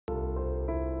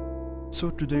So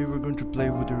today we're going to play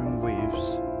Wuthering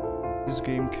Waves. This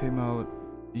game came out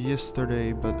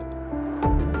yesterday, but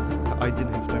I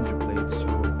didn't have time to play it, so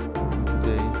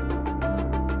today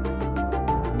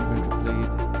I'm going to play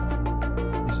it.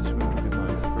 This is going to be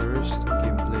my first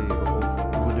gameplay of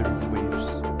Wuthering Waves.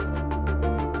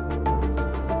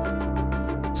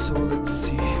 So let's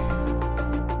see.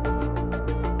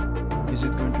 Is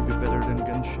it going to be better than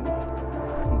Genshin?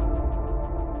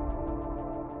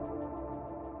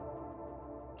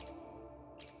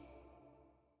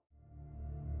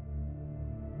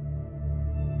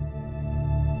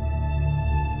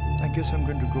 I guess I'm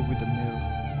going to go with the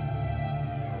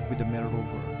mail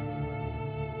rover.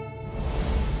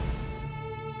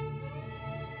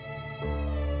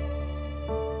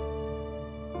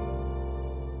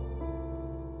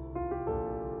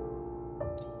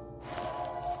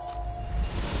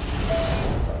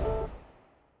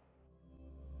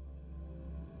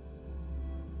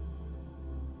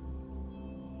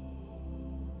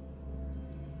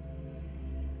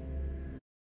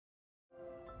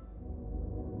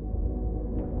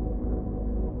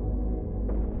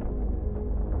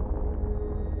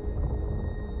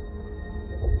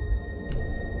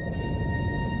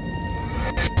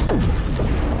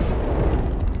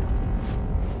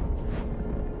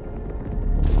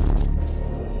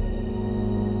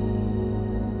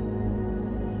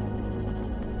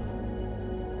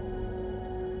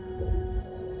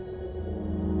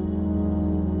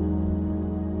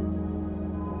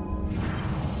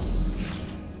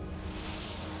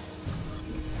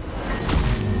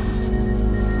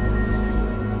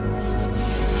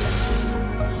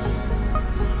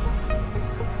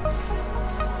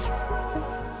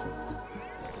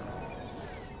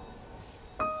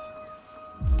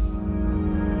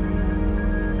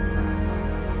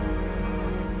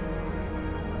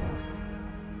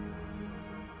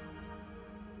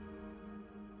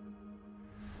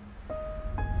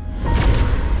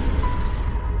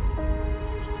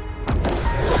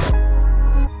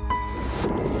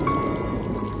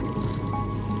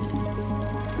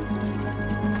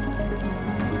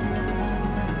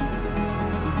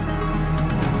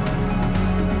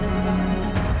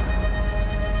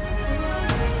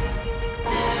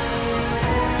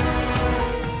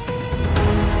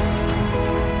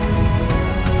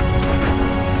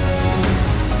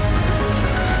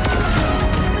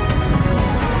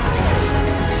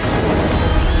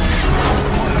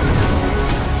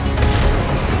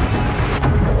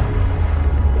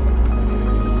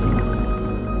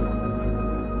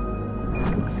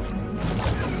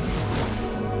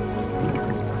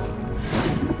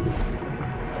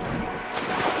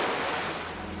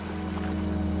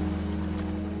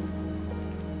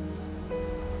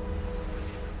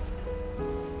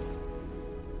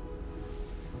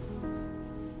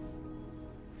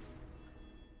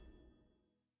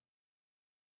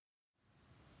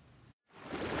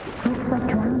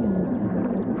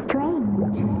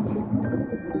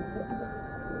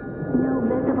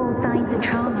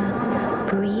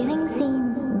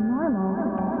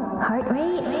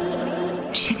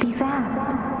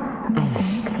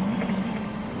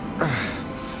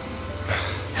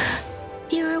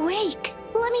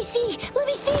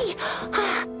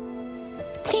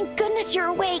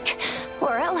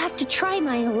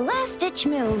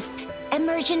 Move.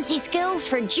 Emergency skills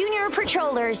for junior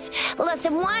patrollers.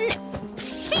 Lesson 1,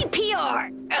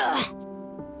 CPR.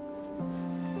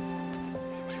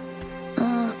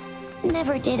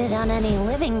 Never did it on any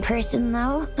living person,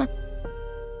 though.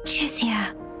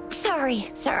 Jusia.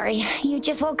 Sorry. You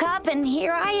just woke up and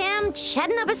here I am,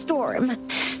 chatting up a storm.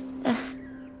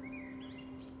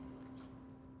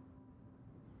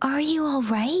 Are you all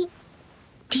right?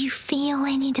 Do you feel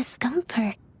any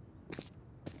discomfort?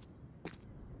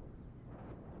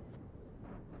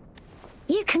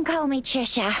 You can call me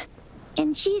Trisha,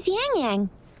 and she's Yang Yang.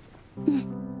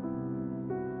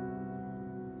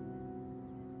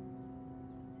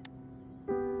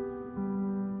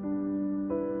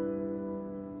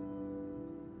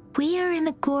 We are in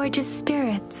the Gorgeous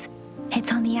Spirits.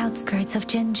 It's on the outskirts of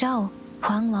Jinzhou,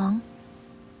 Huanglong.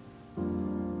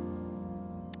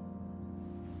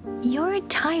 Your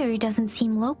attire doesn't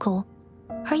seem local.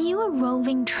 Are you a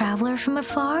roving traveler from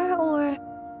afar, or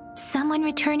someone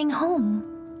returning home?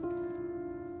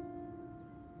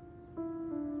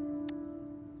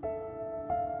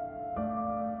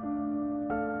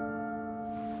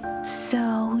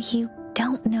 So you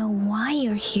don't know why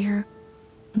you're here,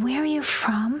 where you're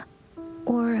from,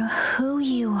 or who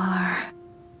you are.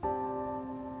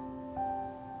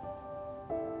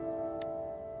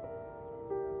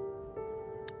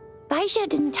 Baisha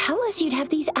didn't tell us you'd have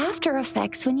these after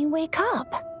effects when you wake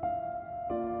up.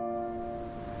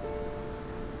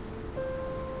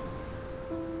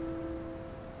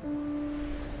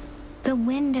 The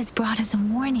wind has brought us a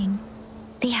warning.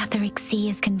 The Etheric Sea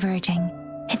is converging.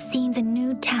 It seems a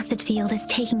new tacit field is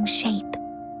taking shape.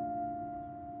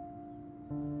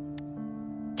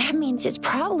 That means it's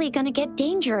probably gonna get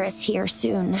dangerous here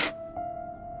soon.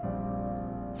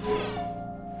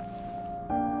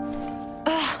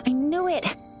 I knew it.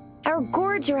 Our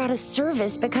gourds are out of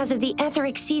service because of the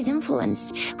Etheric Sea's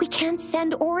influence. We can't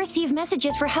send or receive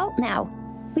messages for help now.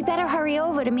 We better hurry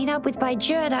over to meet up with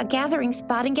Baiju at our gathering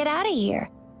spot and get out of here.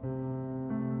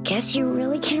 Guess you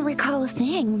really can't recall a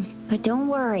thing, but don't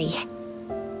worry.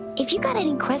 If you got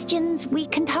any questions, we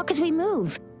can talk as we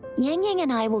move. Yang Yang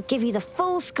and I will give you the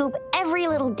full scoop, every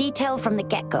little detail from the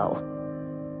get-go.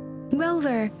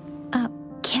 Rover,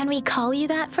 can we call you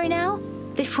that for now?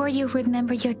 Before you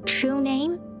remember your true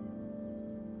name?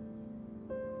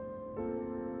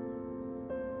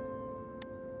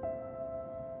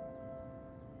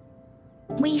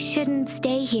 We shouldn't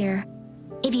stay here.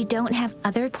 If you don't have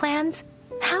other plans,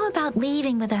 how about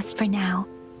leaving with us for now?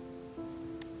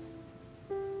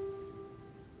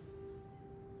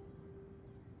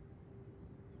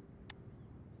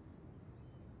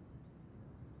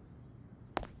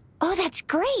 Oh, that's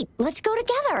great! Let's go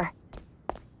together!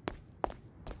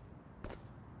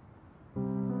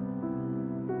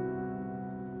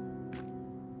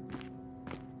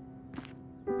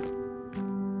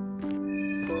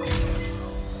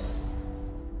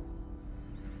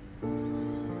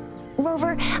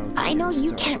 Rover, I know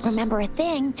you can't remember a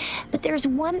thing, but there's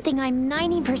one thing I'm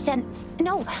 90%,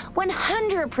 no,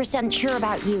 100% sure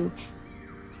about you.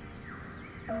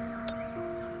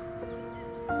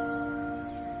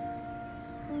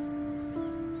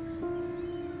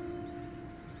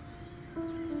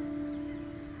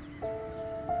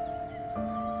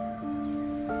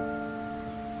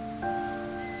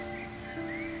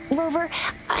 Rover,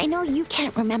 I know you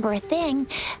can't remember a thing,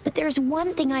 but there's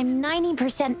one thing I'm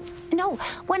 90%, no,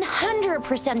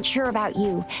 100% sure about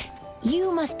you.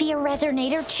 You must be a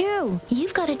resonator too.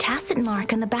 You've got a tacit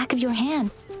mark on the back of your hand,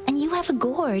 and you have a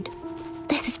gourd.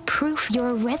 This is proof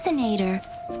you're a resonator.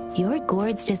 Your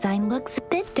gourd's design looks a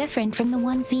bit different from the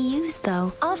ones we use,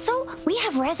 though. Also, we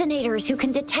have resonators who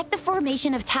can detect the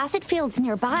formation of tacit fields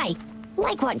nearby,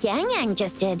 like what Yang Yang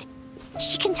just did.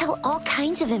 She can tell all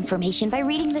kinds of information by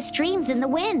reading the streams in the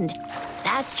wind.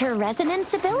 That's her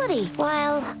resonance ability.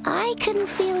 While I can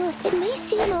feel it may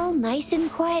seem all nice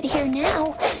and quiet here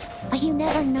now, but you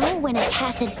never know when a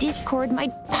tacit discord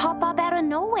might pop up out of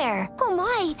nowhere. Oh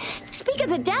my, speak of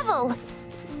the devil! I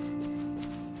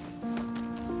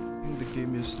think the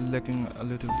game is lagging a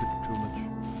little bit too much.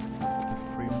 The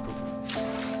frame drop.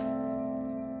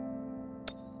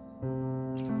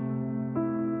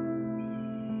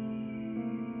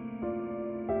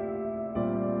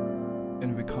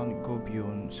 And we can't go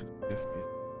beyond 60 FPS.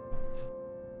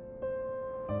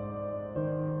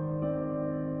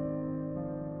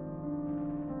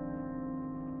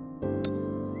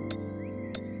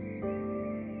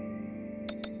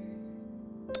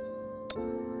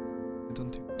 I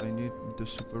don't think I need the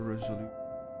super resolution.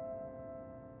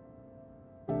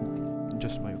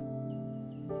 Just my.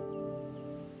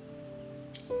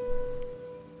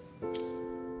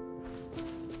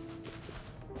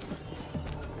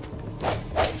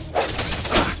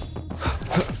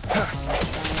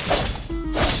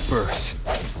 Spurs.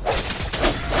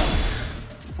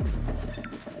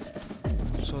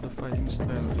 So the fighting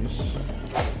style is.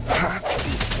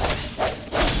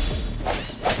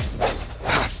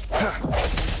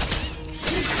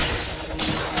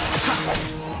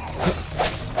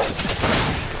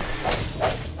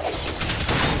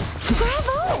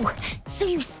 Bravo! So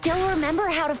you still remember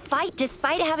how to fight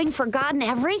despite having forgotten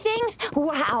everything?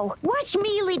 Wow! Watch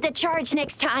me lead the charge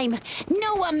next time.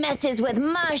 No one messes with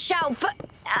Ma Shao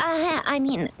I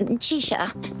mean, Chisha.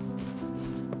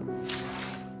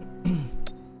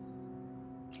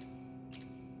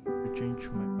 Change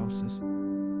my mouses.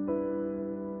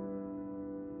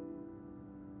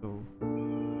 So.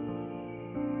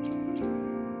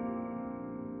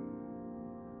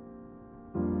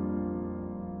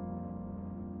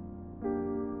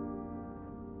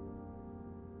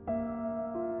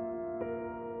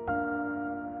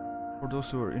 For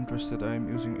those who are interested, I am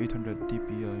using 800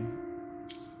 dpi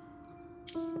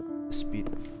speed.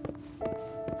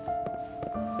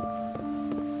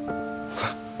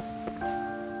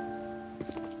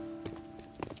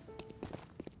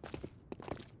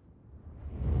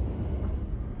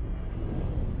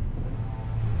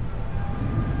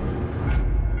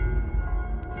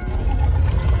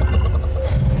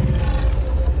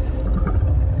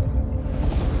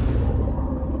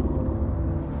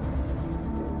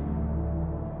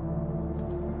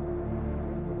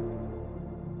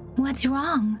 What's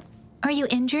wrong? Are you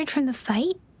injured from the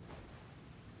fight?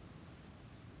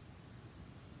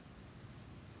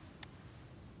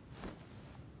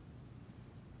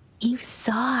 You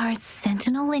saw our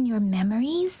sentinel in your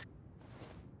memories?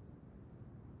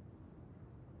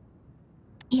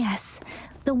 Yes,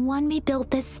 the one we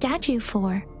built this statue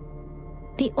for.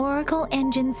 The Oracle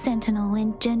Engine Sentinel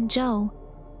in Zhenzhou.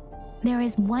 There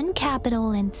is one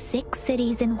capital and 6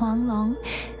 cities in Huanglong,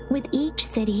 with each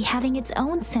city having its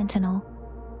own sentinel.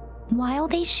 While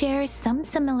they share some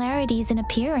similarities in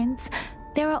appearance,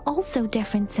 there are also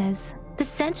differences. The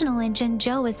sentinel in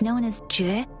Zhenzhou is known as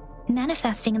Jue,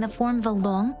 manifesting in the form of a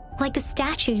long, like the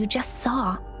statue you just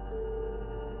saw.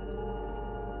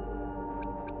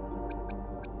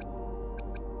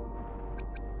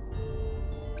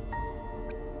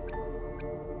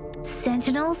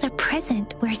 Sentinels are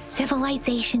present where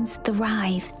civilizations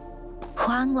thrive.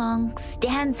 Huanglong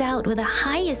stands out with the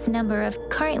highest number of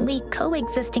currently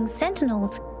coexisting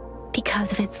sentinels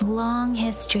because of its long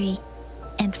history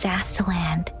and vast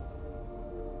land.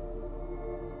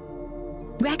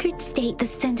 Records state the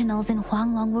sentinels in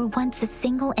Huanglong were once a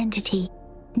single entity.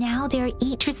 Now they are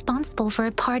each responsible for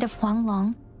a part of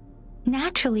Huanglong.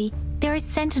 Naturally, there are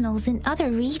sentinels in other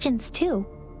regions too,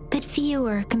 but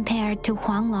fewer compared to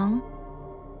Huanglong.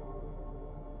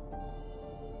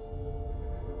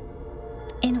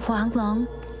 In Huanglong,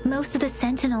 most of the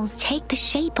sentinels take the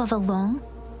shape of a long.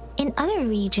 In other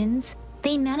regions,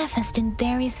 they manifest in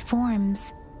various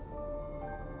forms.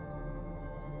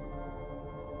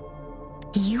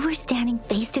 You were standing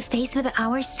face to face with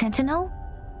our sentinel?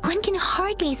 One can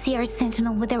hardly see our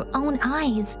sentinel with their own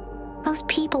eyes. Most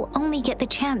people only get the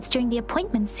chance during the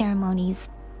appointment ceremonies.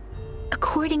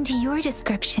 According to your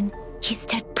description, you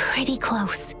stood pretty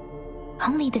close.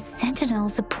 Only the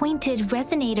sentinel's appointed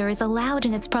resonator is allowed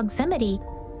in its proximity.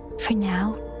 For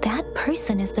now, that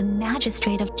person is the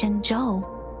magistrate of Zhenzhou.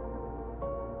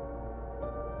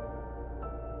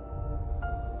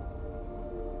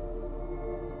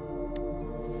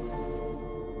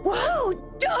 Whoa,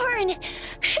 darn!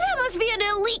 That must be an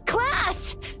elite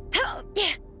class!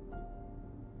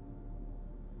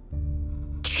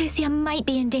 Chizia might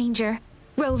be in danger.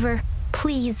 Rover,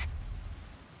 please.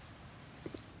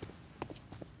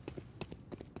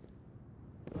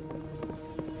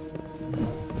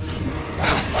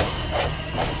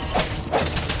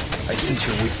 I sense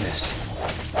your weakness.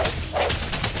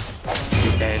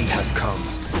 The end has come.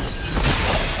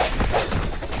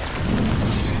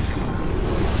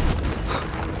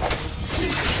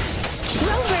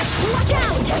 Rover, watch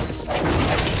out!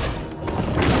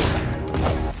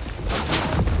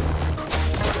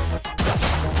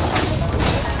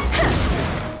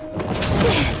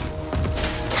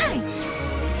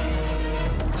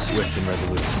 Swift and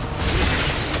resolute.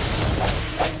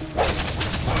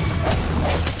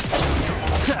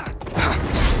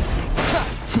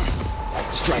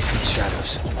 Strike from the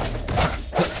shadows.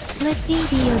 Let me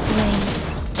be your blade.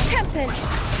 Tempest!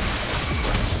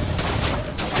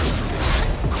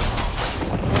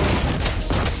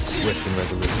 Swift and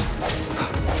resolute.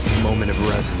 Moment of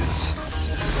resonance.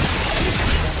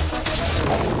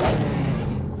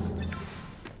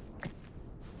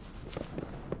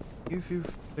 If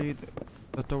you've played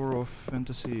the Tower of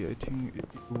Fantasy, I think you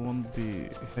won't be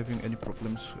having any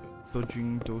problems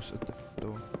dodging those attacks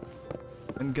though.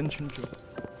 And Genshin Joe.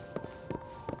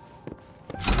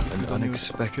 An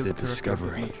unexpected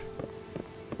discovery.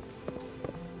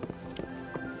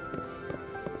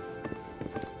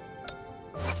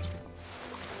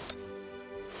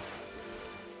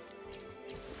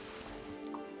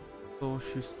 So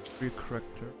she's 3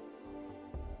 character.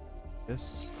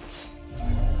 Yes.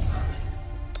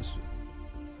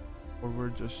 Or we're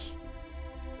just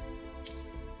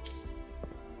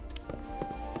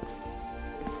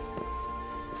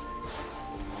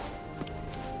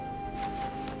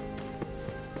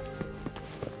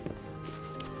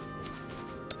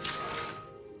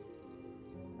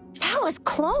That was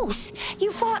close.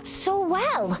 You fought so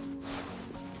well.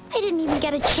 I didn't even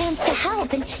get a chance to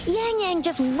help, and Yang Yang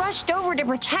just rushed over to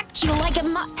protect you like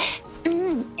a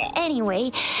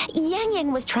Anyway, Yang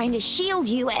Yang was trying to shield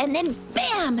you, and then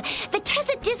bam! The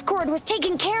Tessa Discord was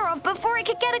taken care of before I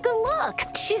could get a good look.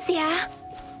 Chizia.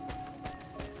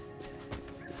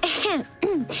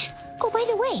 Oh, by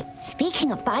the way,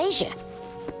 speaking of Baija,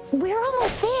 we're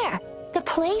almost there. The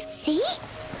place, see?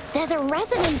 There's a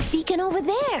resonance beacon over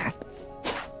there.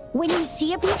 When you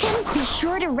see a beacon, be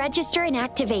sure to register and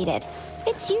activate it.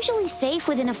 It's usually safe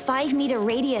within a 5-meter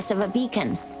radius of a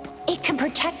beacon. It can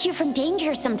protect you from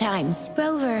danger sometimes.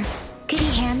 Rover, could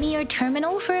you hand me your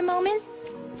terminal for a moment?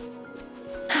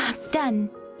 Done.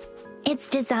 Its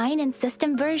design and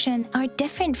system version are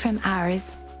different from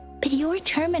ours, but your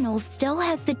terminal still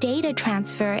has the data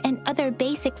transfer and other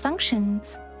basic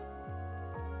functions.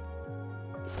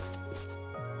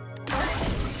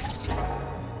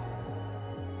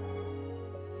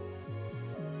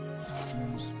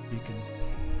 Beacon.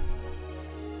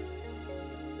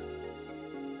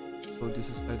 So this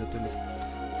is like the telephone.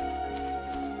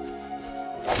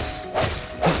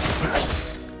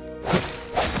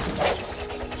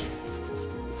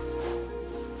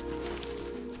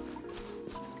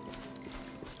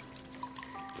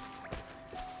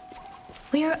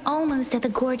 We're almost at the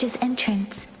gorge's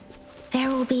entrance. There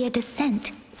will be a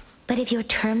descent, but if your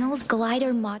terminal's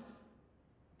glider mod...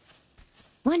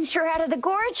 Once you're out of the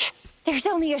gorge, there's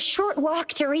only a short walk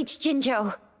to reach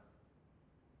Jinzhou.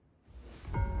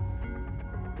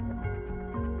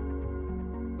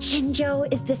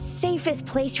 Jinzhou is the safest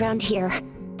place around here.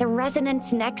 The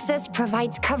resonance nexus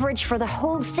provides coverage for the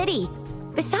whole city.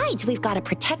 Besides, we've got a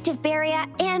protective barrier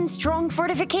and strong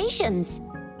fortifications.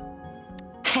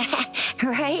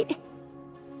 Right?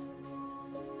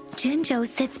 Jinzhou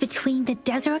sits between the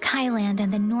Desert Highland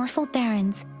and the Norfolk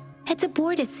Barrens. It's a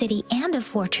border city and a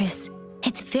fortress.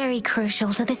 It's very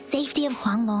crucial to the safety of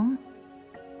Huanglong.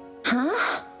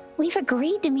 Huh? We've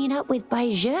agreed to meet up with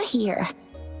Bai Zhe here.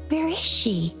 Where is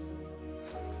she?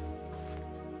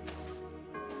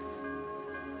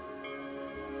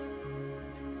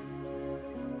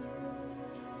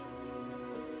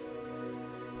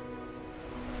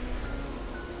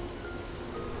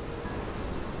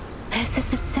 This is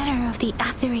the center of the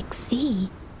Etheric Sea.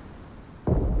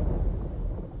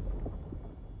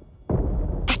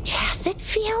 A tacit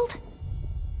field?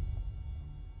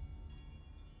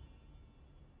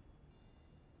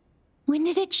 When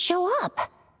did it show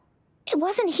up? It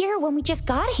wasn't here when we just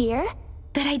got here.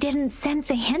 But I didn't sense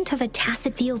a hint of a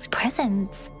tacit field's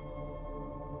presence.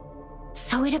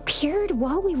 So it appeared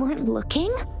while we weren't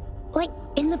looking? Like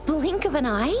in the blink of an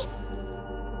eye?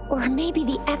 Or maybe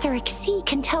the Etheric Sea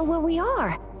can tell where we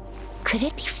are. Could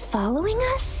it be following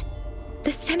us?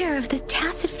 The center of the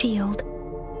tacit field.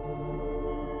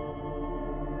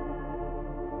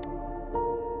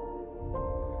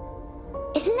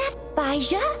 Isn't that Bai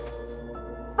Zhe?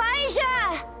 Bai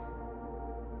Zhe!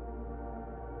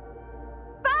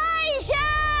 Bai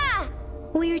Zhe!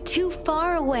 We're too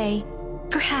far away.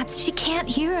 Perhaps she can't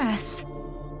hear us.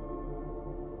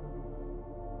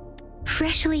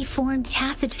 Freshly formed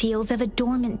tacit fields have a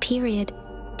dormant period.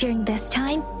 During this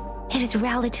time, it is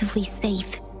relatively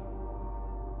safe.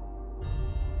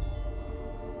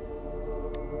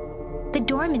 The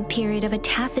dormant period of a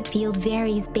tacit field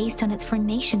varies based on its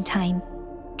formation time.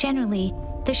 Generally,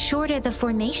 the shorter the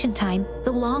formation time,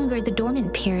 the longer the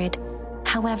dormant period.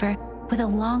 However, with a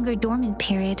longer dormant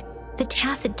period, the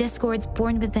tacit discords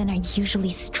born within are usually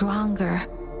stronger.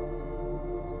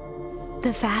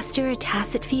 The faster a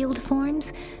tacit field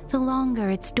forms, the longer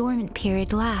its dormant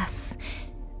period lasts.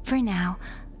 For now,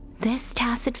 this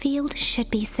tacit field should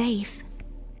be safe.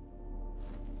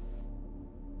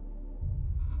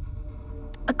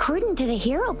 According to the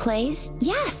hero plays,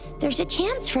 yes, there's a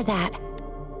chance for that.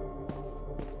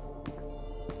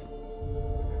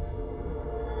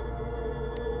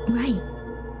 Right.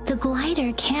 The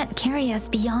glider can't carry us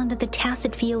beyond the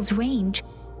tacit field's range.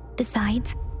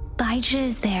 Besides, Bai Zhe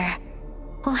is there.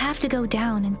 We'll have to go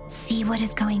down and see what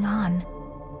is going on.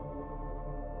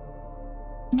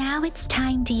 Now it's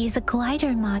time to use the glider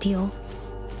module.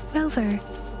 Rover,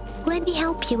 let me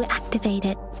help you activate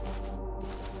it.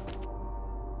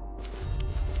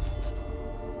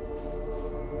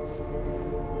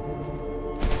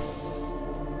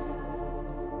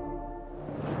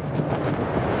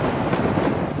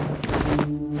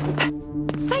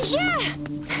 Bai Zhe!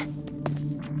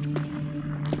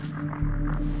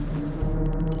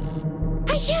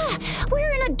 Bai Zhe!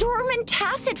 We're in a dormant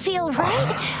tacit field,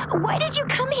 right? Why did you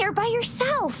come here by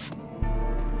yourself?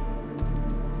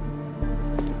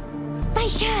 Bai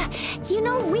Zhe, you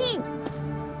know we...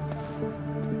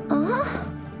 Huh?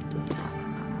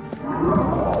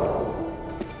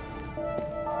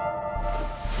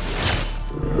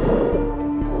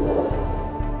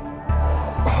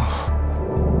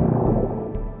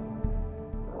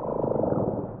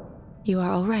 You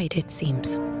are all right, it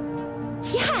seems.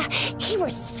 Yeah, he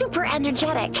was super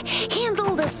energetic.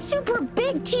 Handled a super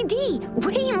big TD.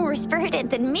 Way more spirited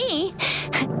than me.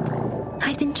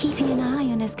 I've been keeping an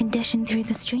eye on his condition through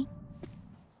the stream.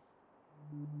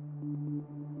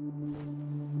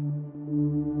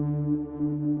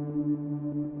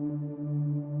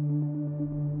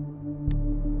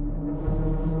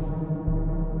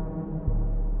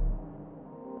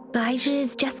 Baizhi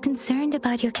is just concerned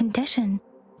about your condition.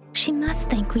 She must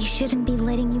think we shouldn't be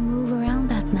letting you move around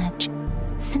that much,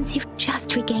 since you've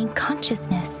just regained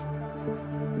consciousness.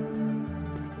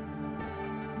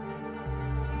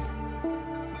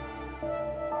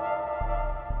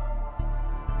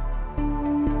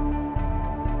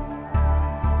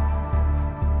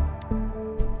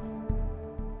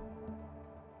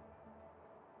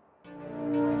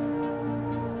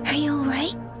 Are you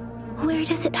alright? Where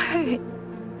does it hurt?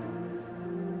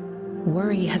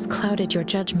 Worry has clouded your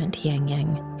judgment, Yang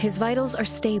Yang. His vitals are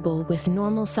stable with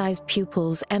normal-sized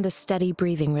pupils and a steady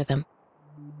breathing rhythm.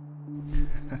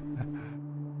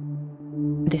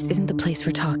 This isn't the place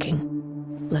for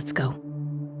talking. Let's go.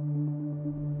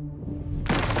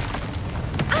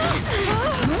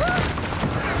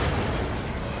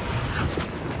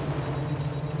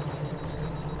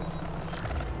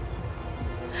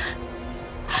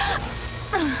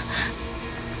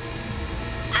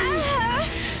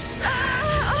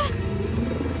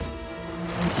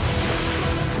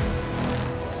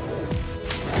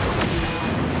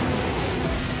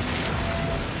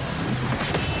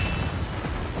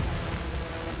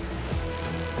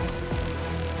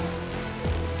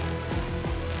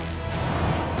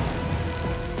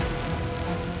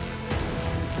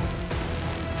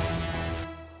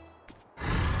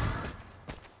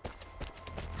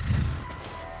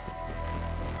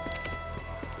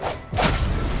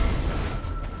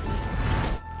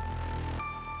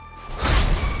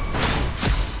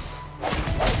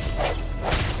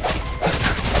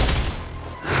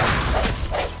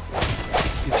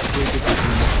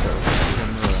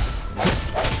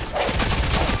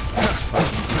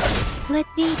 Let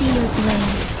me be your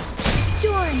blade.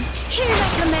 Storm, hear my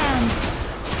command!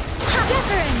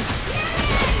 Deference!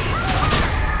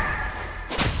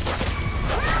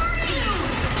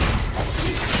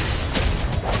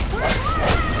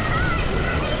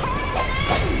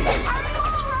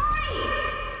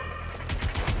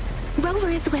 Rover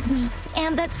is with me,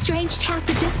 and that strange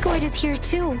Tacit Discord is here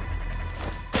too.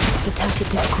 It's the Tacit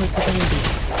Discord's ability.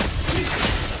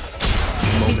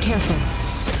 Be careful.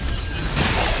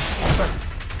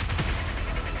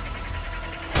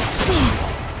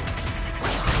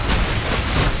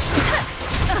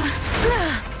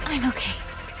 I'm okay.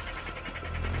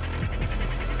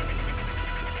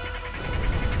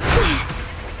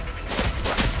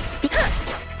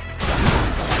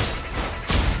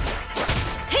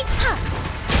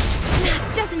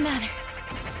 Doesn't matter.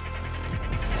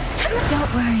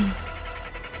 Don't worry.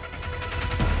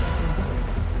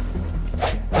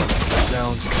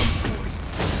 Sounds come forth.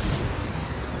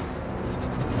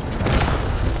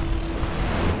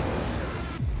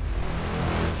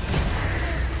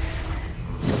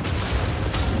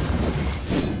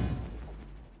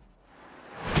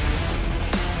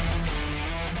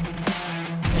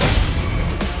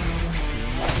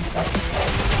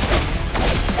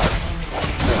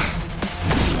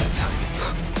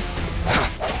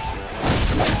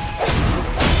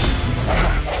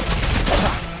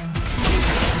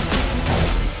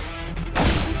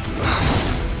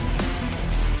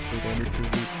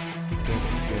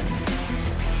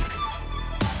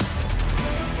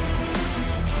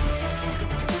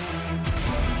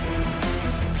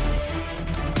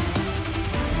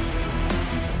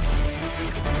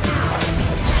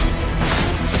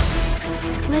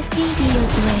 Let me be your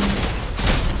blade.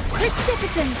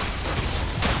 Precipitance!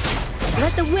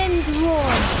 Let the winds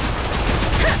roar!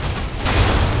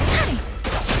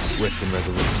 Swift and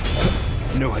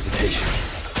resolute. No hesitation.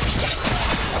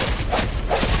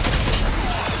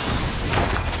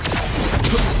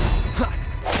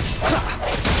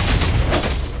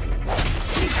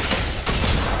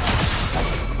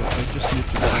 I just need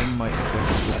to find my effect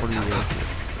before you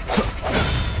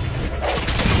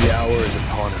The hour is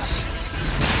upon us.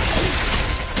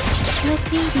 Let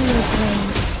me be your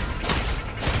blade.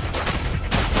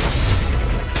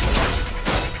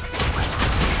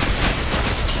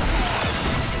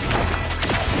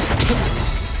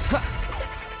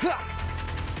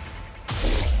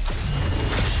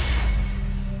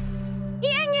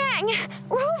 Yang Yang!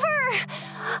 Rover!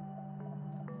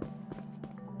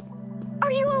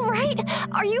 Are you alright?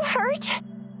 Are you hurt?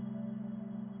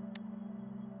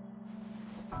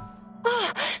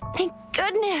 Oh, thank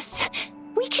goodness.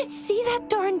 We could see that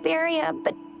darn barrier,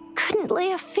 but couldn't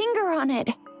lay a finger on it.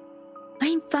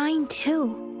 I'm fine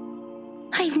too.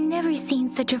 I've never seen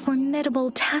such a formidable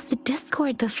Tacit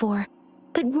Discord before,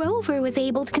 but Rover was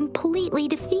able to completely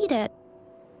defeat it.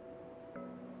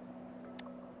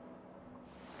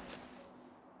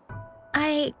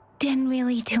 I didn't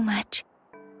really do much.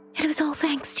 It was all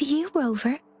thanks to you,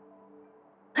 Rover.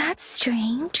 That's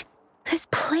strange. This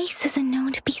place isn't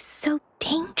known to be so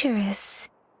dangerous.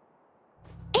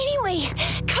 Anyway,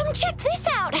 come check this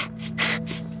out!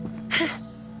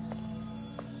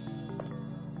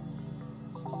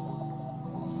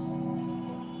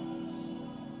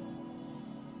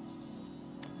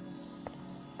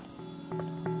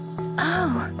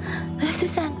 Oh, this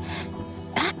is an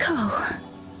echo.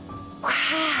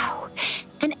 Wow,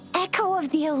 an echo of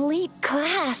the elite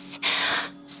class.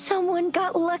 Someone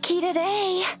got lucky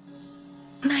today.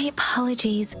 My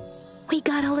apologies. We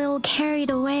got a little carried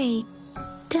away.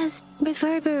 Does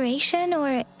reverberation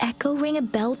or echo ring a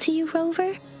bell to you,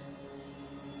 Rover?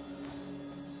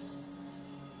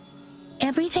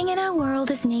 Everything in our world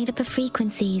is made up of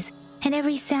frequencies, and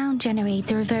every sound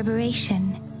generates a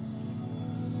reverberation.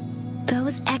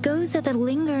 Those echoes are the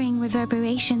lingering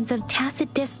reverberations of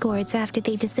tacit discords after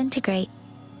they disintegrate.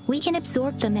 We can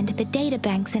absorb them into the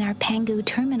databanks in our Pangu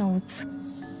terminals.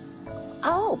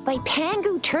 Oh, by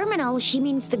Pangu terminal, she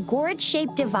means the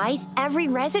gourd-shaped device every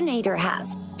resonator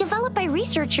has, developed by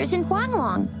researchers in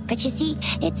Huanglong. But you see,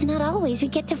 it's not always we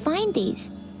get to find these.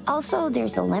 Also,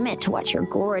 there's a limit to what your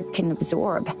gourd can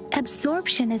absorb.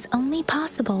 Absorption is only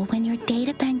possible when your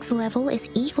databank's level is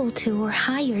equal to or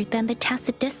higher than the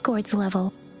tacit discord's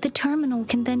level. The terminal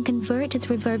can then convert its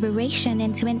reverberation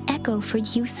into an echo for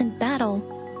use in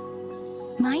battle.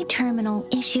 My terminal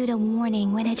issued a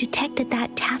warning when it detected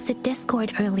that tacit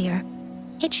discord earlier.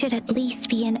 It should at least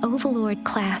be an Overlord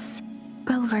class.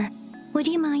 Rover, would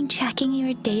you mind checking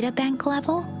your databank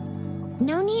level?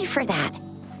 No need for that.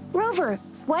 Rover,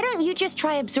 why don't you just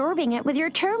try absorbing it with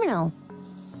your terminal?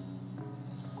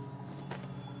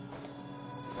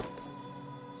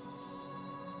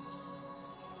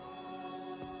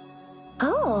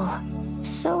 Oh,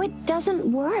 so it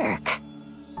doesn't work.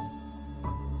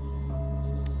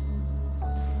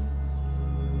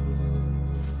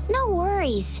 No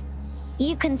worries.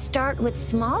 You can start with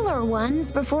smaller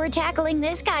ones before tackling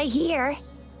this guy here.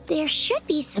 There should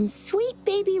be some sweet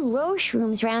baby roche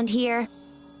rooms around here.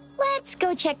 Let's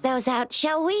go check those out,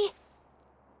 shall we?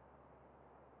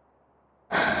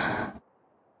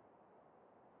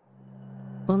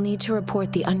 We'll need to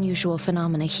report the unusual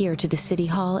phenomena here to the City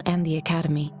Hall and the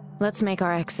Academy. Let's make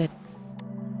our exit.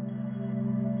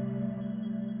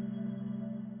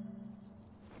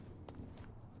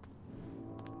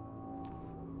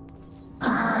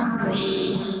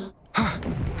 Hungry.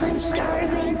 I'm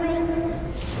starving.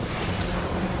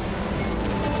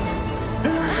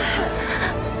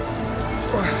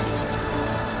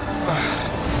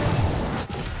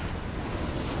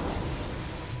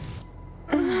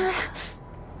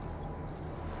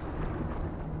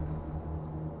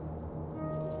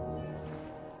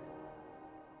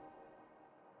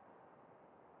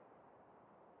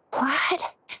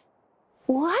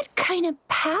 What kind of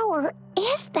power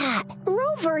is that?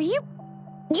 Rover, you've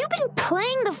been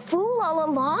playing the fool all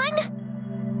along?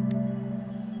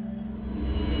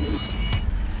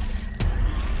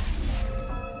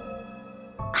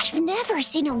 I've never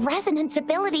seen a resonance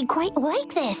ability quite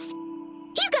like this.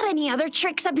 You got any other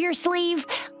tricks up your sleeve?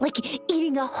 Like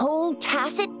eating a whole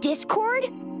tacit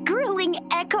discord? Grilling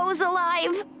echoes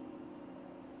alive?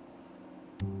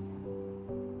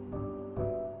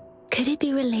 Could it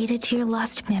be related to your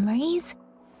lost memories?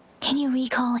 Can you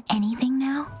recall anything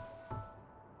now?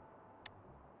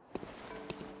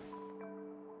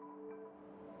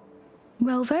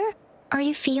 Rover, are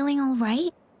you feeling all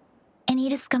right? Any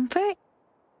discomfort?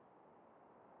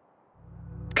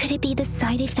 Could it be the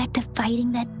side effect of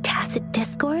fighting that tacit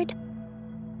discord?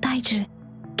 Baizhi,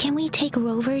 can we take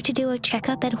Rover to do a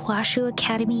checkup at Huashu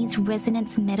Academy's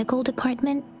Resonance Medical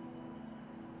Department?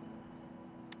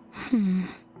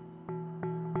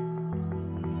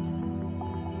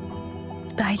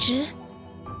 Baizhi?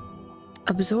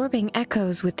 Absorbing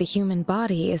echoes with the human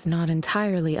body is not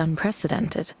entirely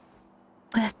unprecedented.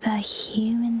 With the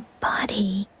human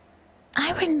body.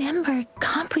 I remember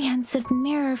Comprehensive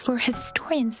Mirror for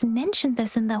Historians mentioned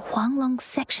this in the Huanglong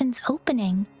section's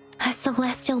opening. A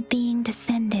celestial being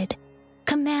descended,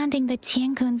 commanding the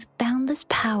Tiankun's boundless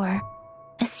power.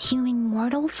 Assuming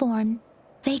mortal form,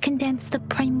 they condensed the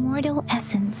primordial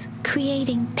essence,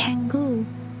 creating Pangu.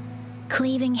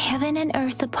 Cleaving heaven and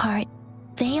earth apart,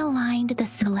 they aligned the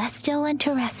celestial and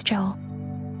terrestrial.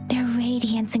 Their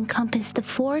radiance encompassed the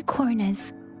four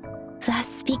corners.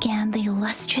 Thus began the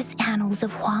illustrious annals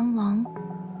of Huanglong,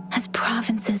 as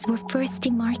provinces were first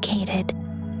demarcated.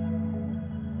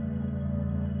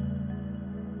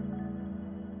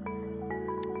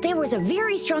 There was a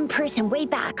very strong person way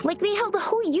back, like they held the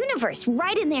whole universe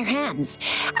right in their hands.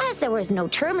 As there was no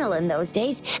terminal in those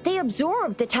days, they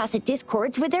absorbed the tacit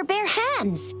discords with their bare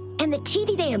hands. And the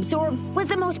TD they absorbed was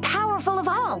the most powerful of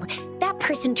all. That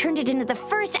person turned it into the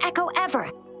first echo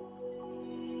ever.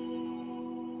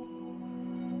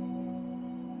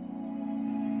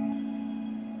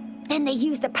 Then they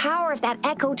used the power of that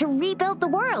echo to rebuild the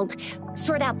world,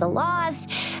 sort out the laws,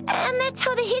 and that's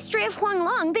how the history of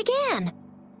Huanglong began.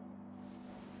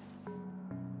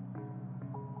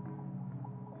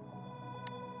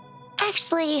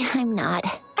 Actually, I'm not.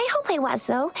 I hope I was,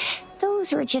 though.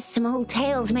 Those were just some old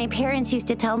tales my parents used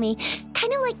to tell me,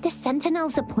 kind of like the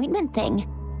Sentinel's appointment thing.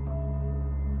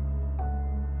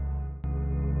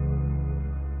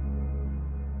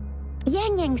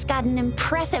 Yang Yang's got an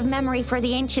impressive memory for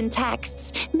the ancient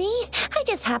texts. Me, I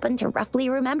just happen to roughly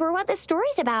remember what the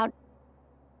story's about.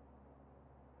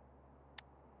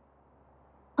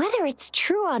 Whether it's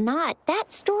true or not,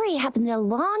 that story happened a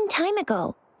long time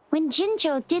ago, when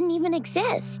Jinzhou didn't even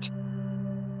exist.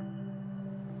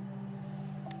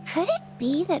 Could it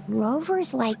be that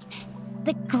Rover's like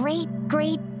the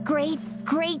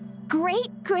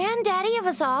great-great-great-great-great-granddaddy of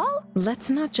us all?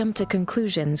 Let's not jump to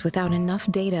conclusions without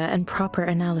enough data and proper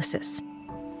analysis.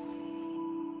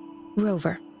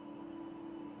 Rover.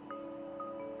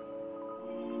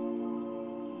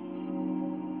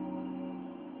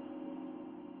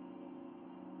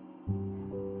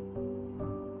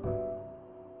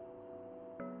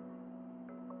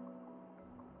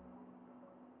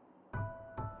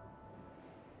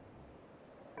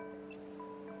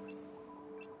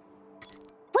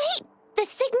 Wait! The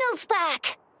signal's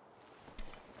back!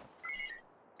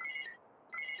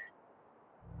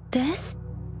 This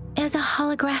is a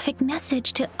holographic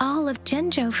message to all of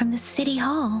Jinzhou from the City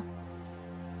Hall.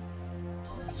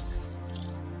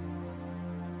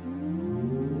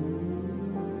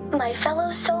 My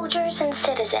fellow soldiers and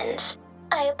citizens,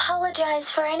 I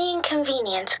apologize for any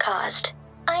inconvenience caused.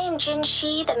 I am Jin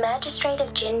Shi, the Magistrate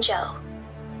of Jinzhou.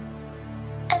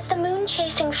 As the Moon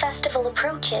Chasing Festival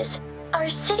approaches, our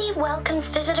city welcomes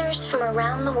visitors from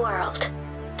around the world.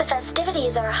 The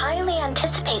festivities are highly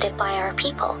anticipated by our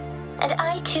people, and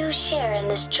I too share in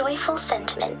this joyful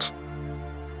sentiment.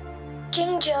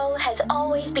 Jinzhou has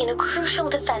always been a crucial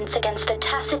defense against the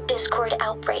tacit discord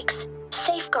outbreaks,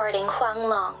 safeguarding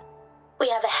Huanglong. We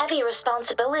have a heavy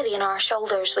responsibility on our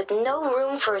shoulders with no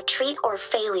room for retreat or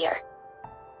failure.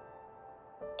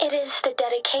 It is the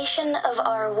dedication of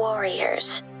our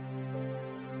warriors,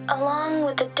 along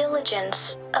with the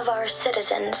diligence of our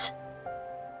citizens,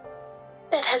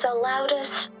 that has allowed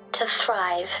us to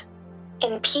thrive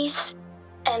in peace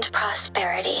and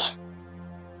prosperity.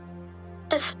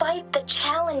 Despite the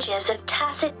challenges of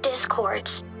tacit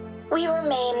discords, we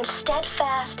remain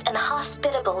steadfast and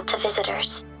hospitable to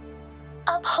visitors,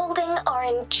 upholding our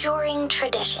enduring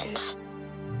traditions.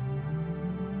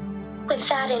 With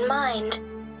that in mind,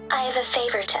 I have a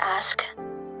favor to ask.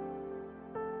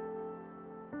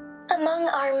 Among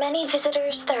our many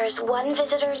visitors, there is one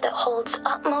visitor that holds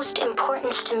utmost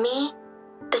importance to me,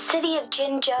 the city of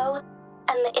Jinzhou,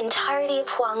 and the entirety of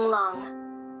Huanglong.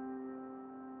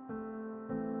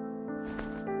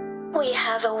 We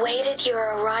have awaited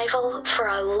your arrival for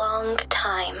a long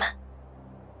time.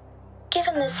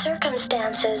 Given the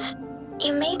circumstances,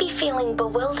 you may be feeling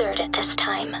bewildered at this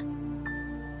time.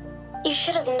 You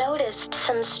should have noticed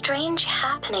some strange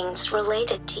happenings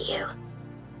related to you.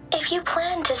 If you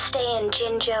plan to stay in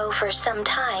Jinzhou for some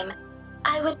time,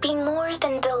 I would be more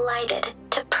than delighted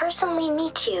to personally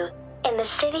meet you in the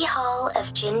City Hall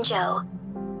of Jinzhou.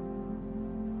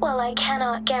 While I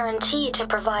cannot guarantee to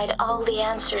provide all the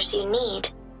answers you need,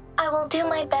 I will do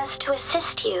my best to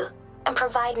assist you and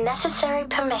provide necessary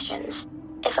permissions,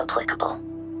 if applicable.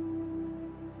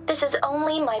 This is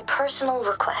only my personal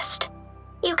request.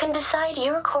 You can decide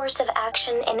your course of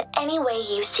action in any way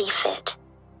you see fit.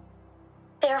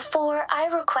 Therefore, I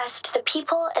request the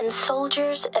people and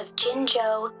soldiers of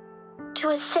Jinzhou to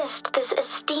assist this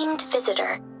esteemed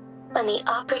visitor when the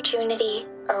opportunity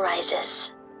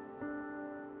arises.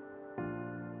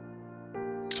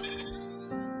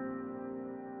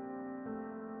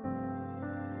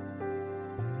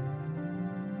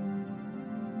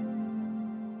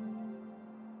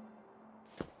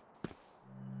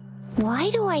 Why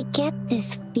do I get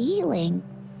this feeling?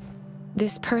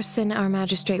 This person our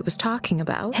magistrate was talking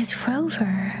about As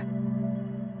Rover.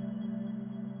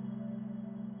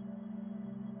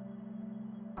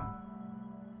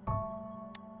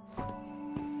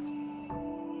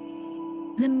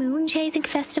 The Moon Chasing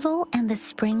Festival and the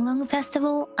Springlong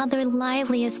Festival are the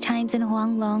liveliest times in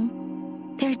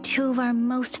Huanglong. They're two of our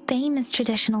most famous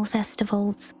traditional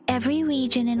festivals. Every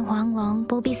region in Huanglong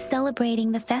will be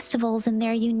celebrating the festivals in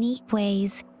their unique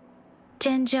ways.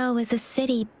 Jinzhou is a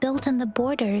city built on the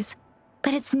borders,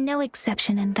 but it's no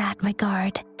exception in that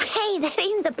regard. Hey, that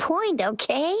ain't the point,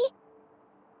 okay?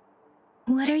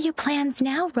 What are your plans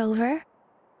now, Rover?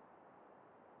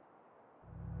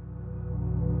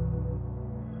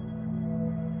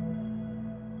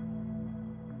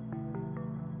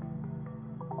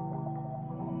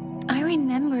 I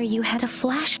remember you had a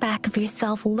flashback of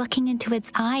yourself looking into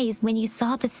its eyes when you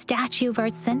saw the statue of our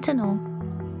sentinel.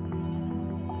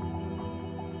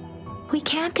 We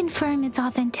can't confirm its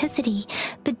authenticity,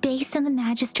 but based on the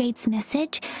magistrate's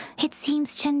message, it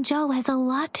seems Zhenzhou has a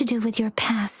lot to do with your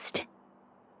past.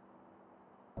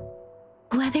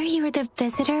 Whether you were the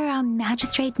visitor our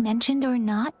magistrate mentioned or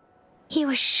not, you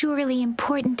are surely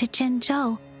important to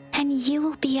Zhenzhou, and you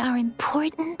will be our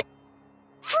important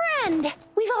friend!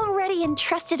 We've already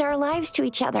entrusted our lives to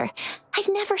each other. I've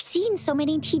never seen so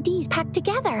many TDs packed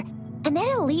together, and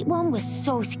that elite one was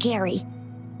so scary.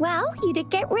 Well, you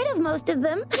did get rid of most of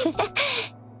them.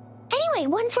 Anyway,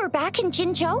 once we're back in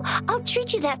Jinzhou, I'll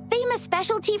treat you that famous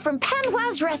specialty from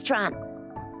Panhua's restaurant.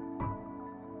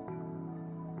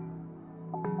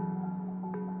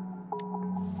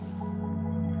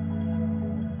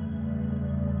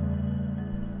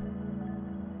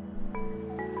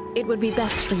 It would be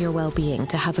best for your well-being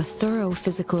to have a thorough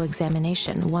physical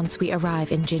examination once we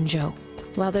arrive in Jinzhou.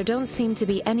 While there don't seem to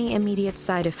be any immediate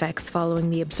side effects following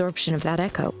the absorption of that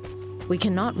echo, we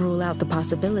cannot rule out the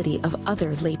possibility of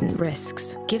other latent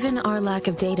risks. Given our lack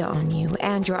of data on you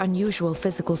and your unusual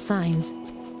physical signs,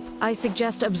 I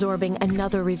suggest absorbing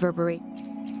another reverberate.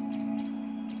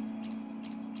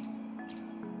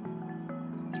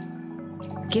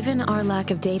 Given our lack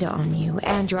of data on you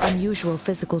and your unusual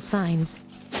physical signs,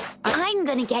 I'm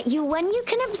gonna get you one you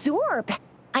can absorb.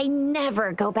 I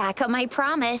never go back on my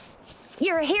promise.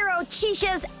 Your hero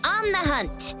Chisha's on the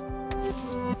hunt.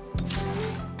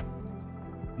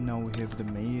 Now we have the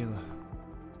mail.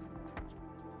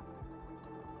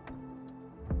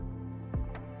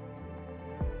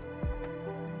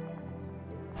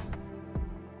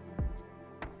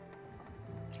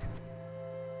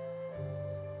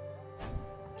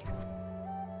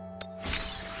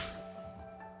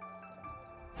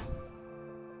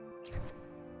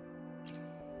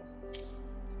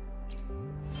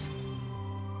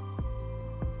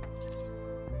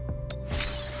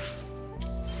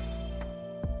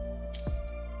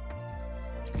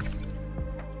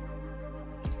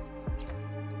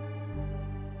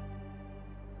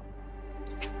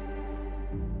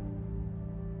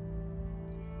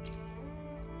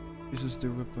 This is the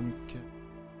weapon cap.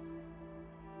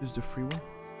 This is the free one.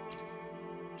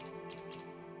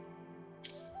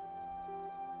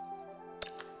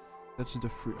 That's the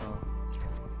free.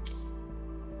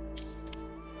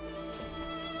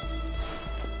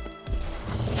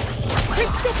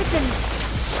 Precipitant!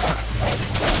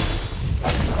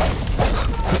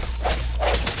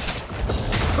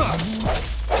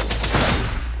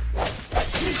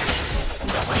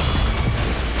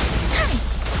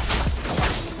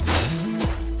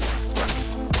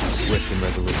 Swift and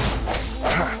resolute.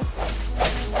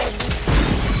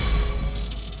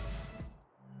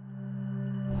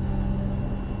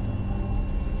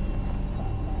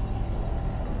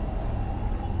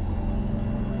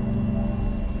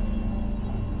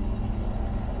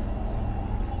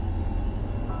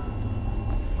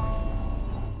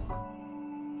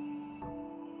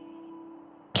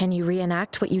 can you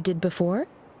reenact what you did before?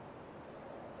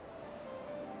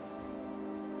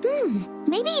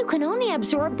 Maybe you can only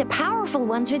absorb the powerful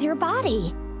ones with your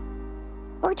body.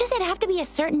 Or does it have to be a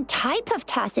certain type of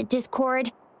tacit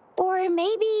discord? Or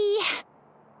maybe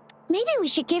we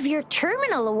should give your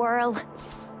terminal a whirl.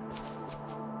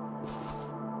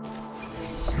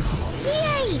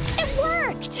 Yay! It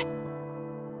worked!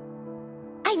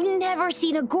 I've never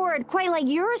seen a gourd quite like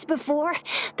yours before,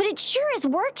 but it sure is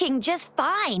working just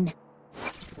fine.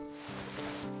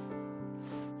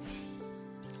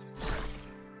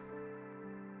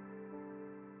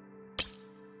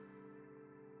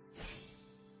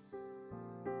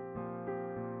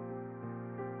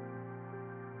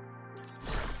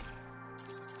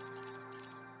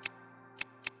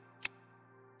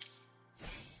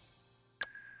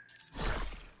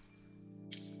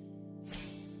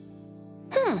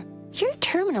 Your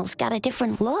terminal's got a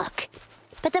different look,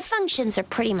 but the functions are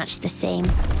pretty much the same.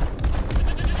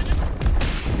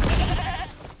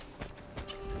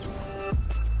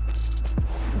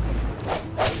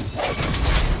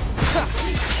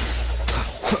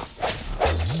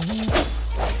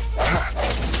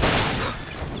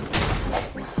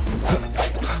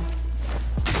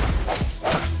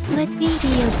 Let me be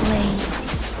your blade.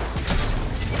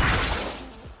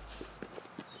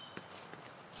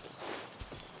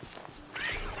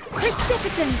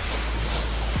 impotence!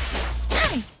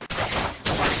 Hey!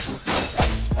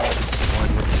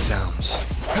 One with the sounds.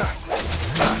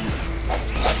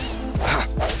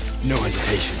 No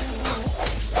hesitation.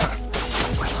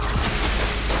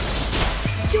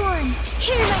 Storm,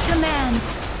 hear my command!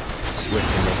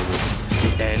 Swift and resolute.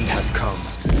 The end has come.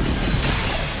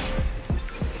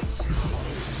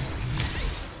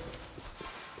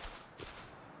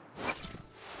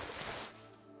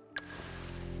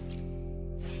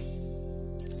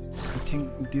 I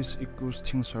think these echoes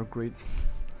things are great.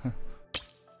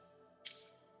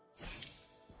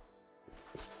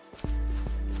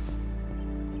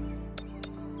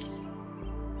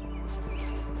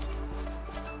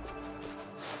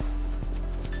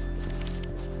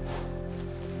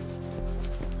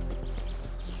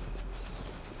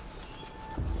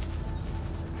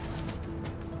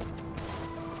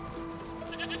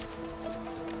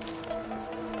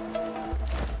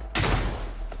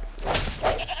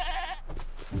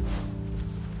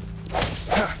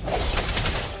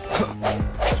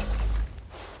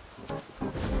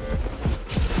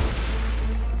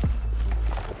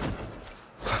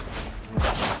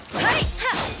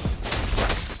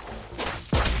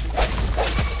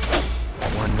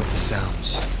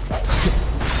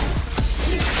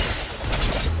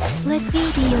 Let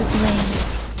me be your blade.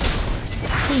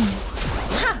 Please.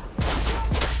 Ha!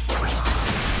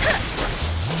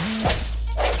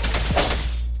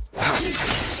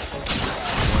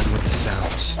 One with the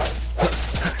sounds.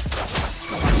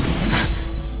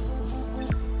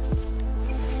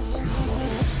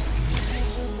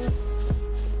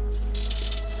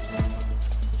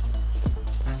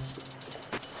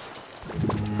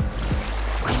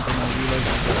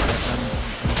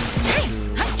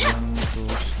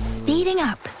 Speeding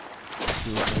up.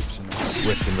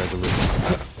 Swift and resolute.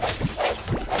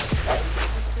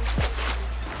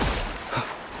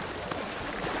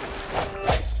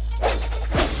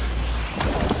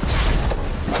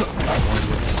 One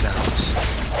with the sounds.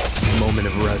 Moment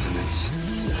of resonance.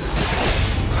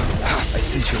 I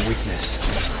sense your weakness.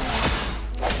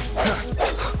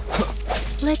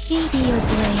 Let me be your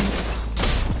blade.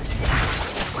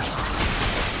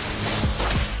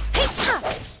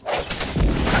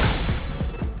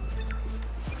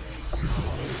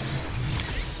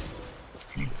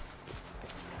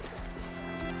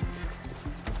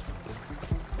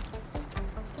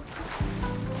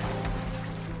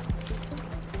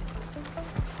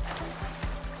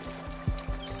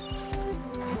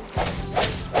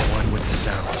 One with the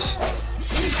sounds.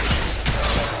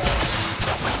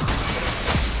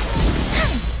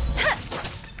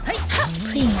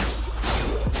 Please.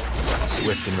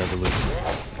 Swift and resolute.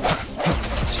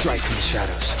 Strike from the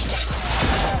shadows.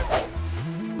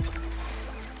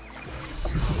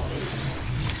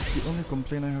 The only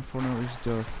complaint I have for now is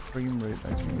the frame rate.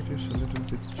 I think it is a little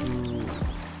bit too...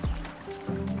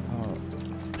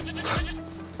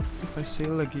 if I say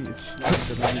laggy, it's not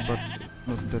that laggy, but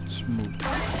not that smooth.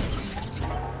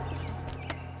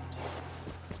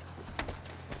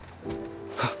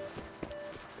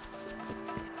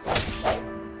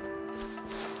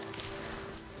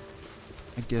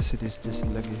 I guess it is just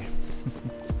laggy.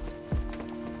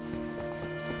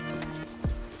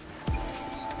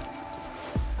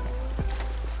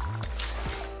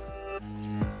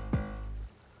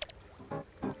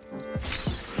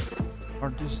 Or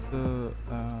this the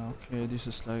okay, this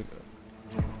is like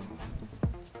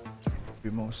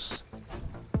Bimos.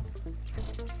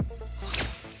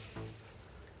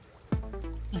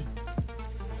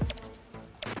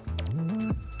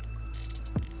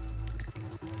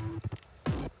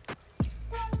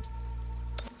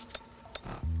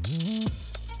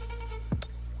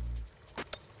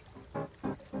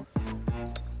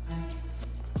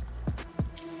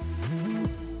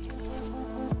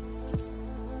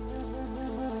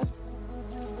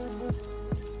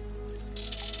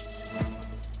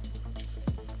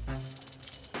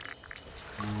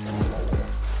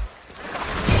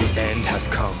 The end has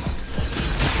come.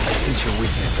 I sense your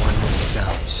weakness. One with the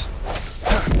sounds.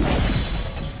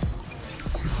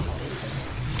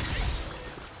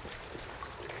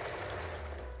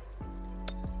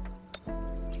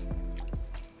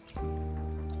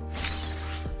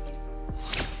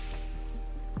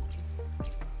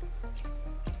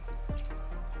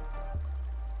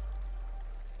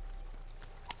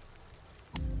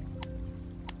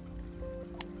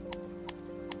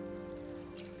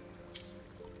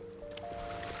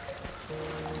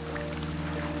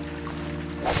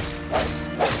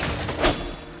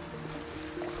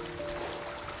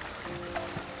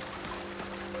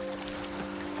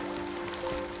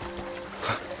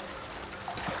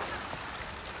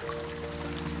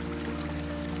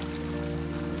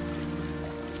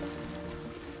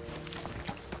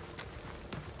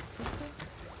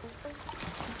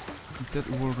 that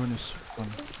wall run is fun.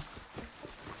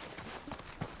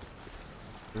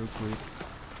 Very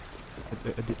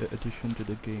great addition to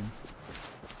the game.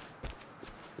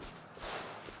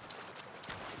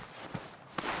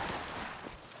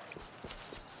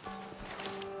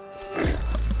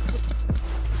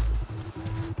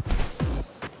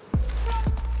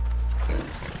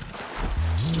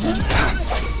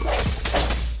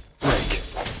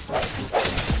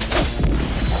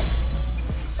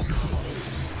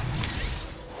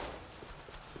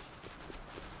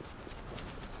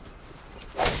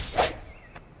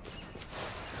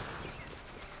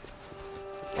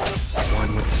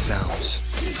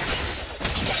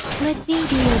 Let me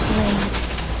be your blade.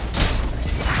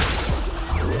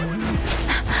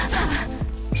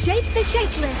 Shake the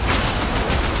shakeless.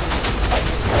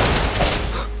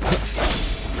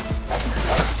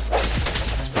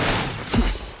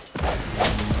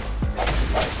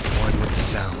 One with the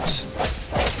sounds.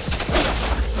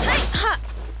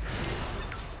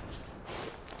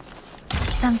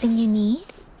 Something you need?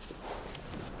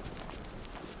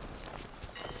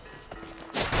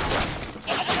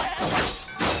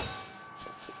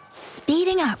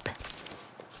 Speeding up.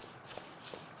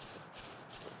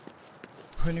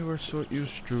 When you were so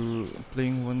used to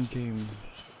playing one game,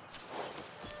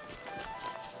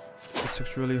 it's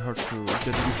actually hard to get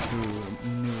used to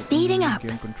new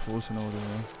game controls and all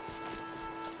that.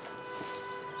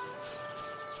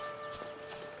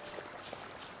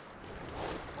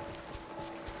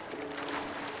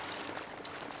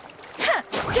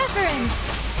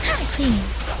 Clean.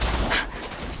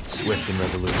 Swift and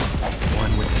resolute.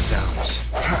 One with the sounds.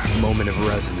 Moment of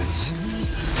resonance.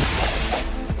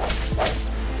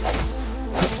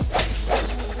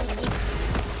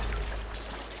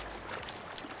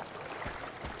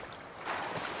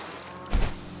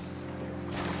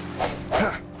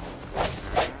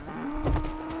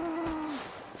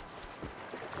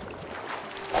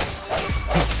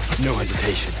 No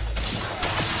hesitation.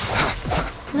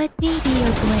 Let me be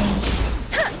your blade.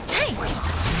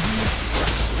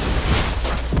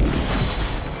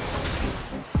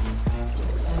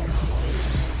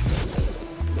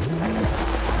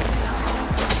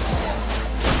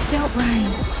 Don't run.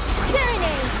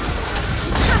 Serenade!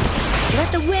 Let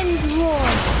the winds roar.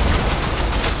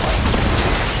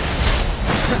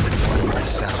 One with the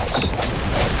sounds.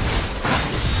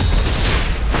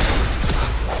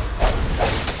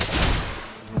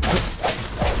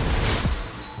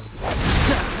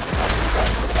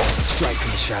 Strike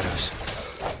from the shadows.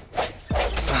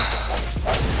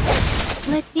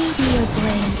 Let me be your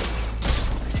blade.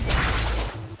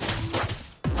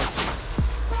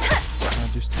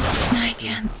 I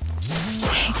can't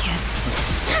take it.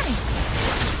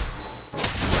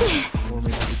 Or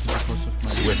maybe it's because of my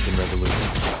Swift and resolute.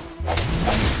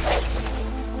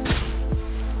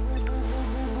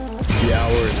 The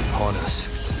hour is upon us.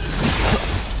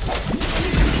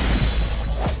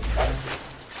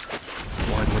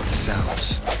 One with the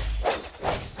sounds.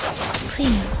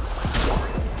 Please.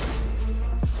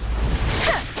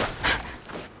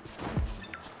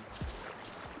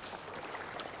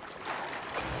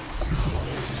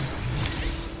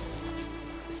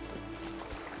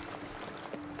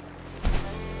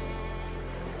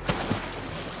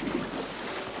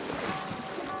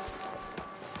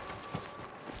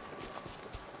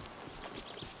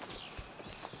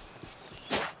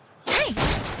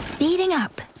 Speeding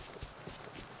up.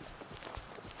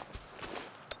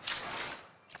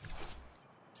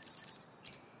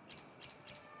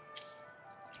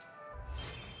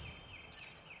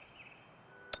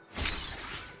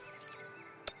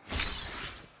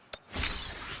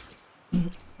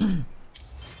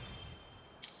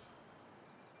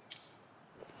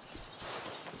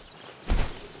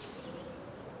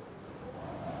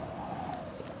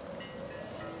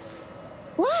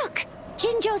 Look!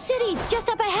 Jinzhou City's just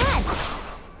up ahead!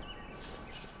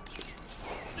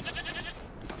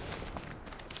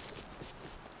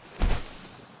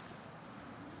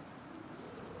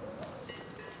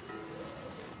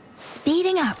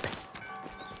 Speeding up.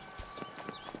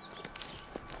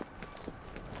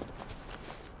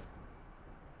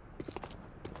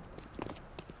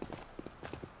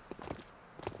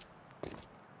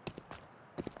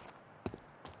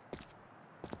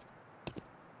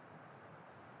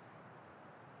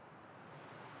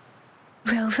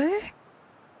 Rover?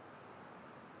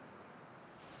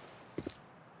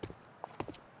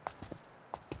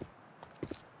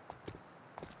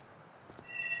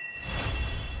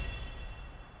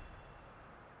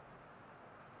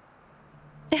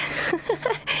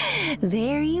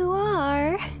 There you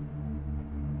are.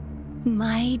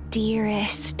 My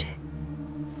dearest.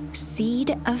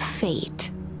 seed of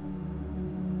fate.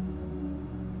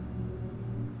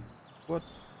 What?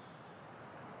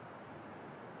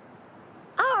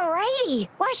 Alrighty,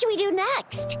 what should we do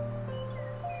next?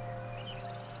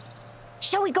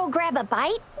 Shall we go grab a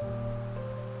bite?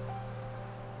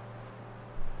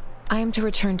 I am to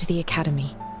return to the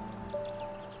Academy.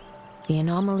 The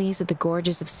anomalies of the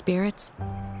Gorges of Spirits,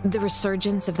 the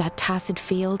resurgence of that tacit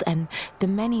field, and the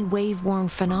many wave-worn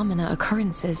phenomena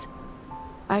occurrences.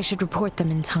 I should report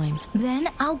them in time. Then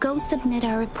I'll go submit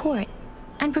our report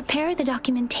and prepare the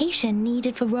documentation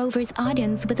needed for Rover's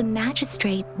audience with the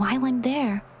magistrate while I'm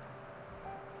there.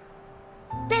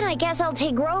 Then I guess I'll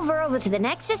take Rover over to the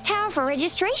Nexus Tower for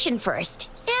registration first,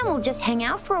 and we'll just hang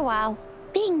out for a while.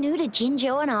 Being new to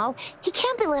Jinzhou and all, he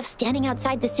can't be left standing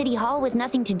outside the city hall with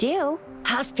nothing to do.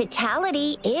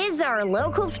 Hospitality is our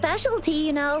local specialty,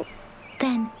 you know.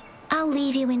 Then I'll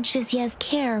leave you in Shizye's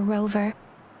care, Rover.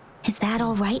 Is that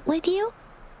all right with you?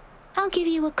 I'll give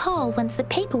you a call once the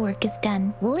paperwork is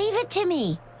done. Leave it to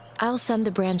me. I'll send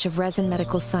the branch of Resin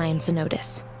Medical Science a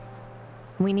notice.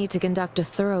 We need to conduct a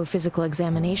thorough physical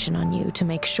examination on you to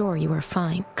make sure you are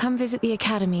fine. Come visit the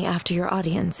Academy after your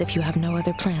audience if you have no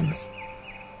other plans.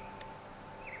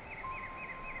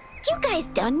 You guys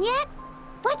done yet?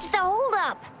 What's the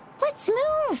holdup? Let's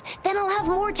move. Then I'll have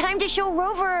more time to show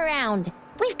Rover around.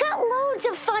 We've got loads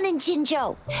of fun in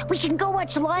Jinzhou. We can go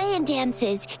watch lion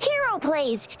dances, hero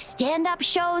plays, stand-up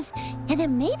shows, and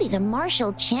then maybe the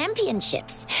martial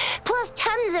championships. Plus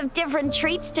tons of different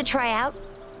treats to try out.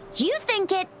 You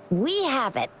think it, we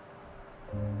have it.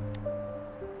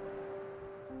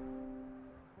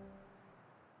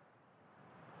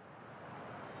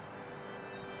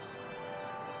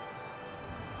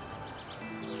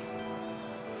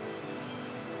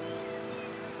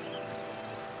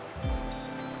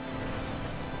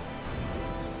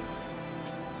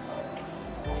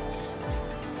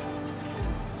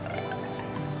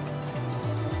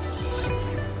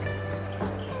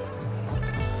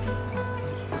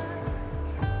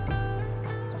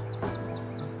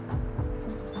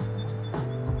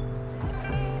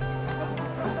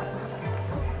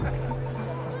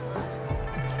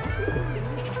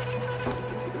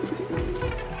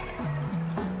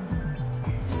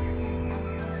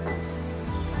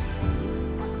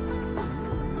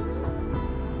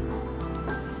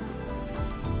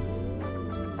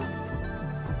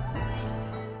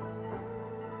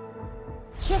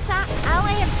 Chissa,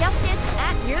 ally of justice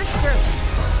at your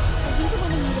service. Are you the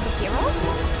one in need of a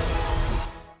hero?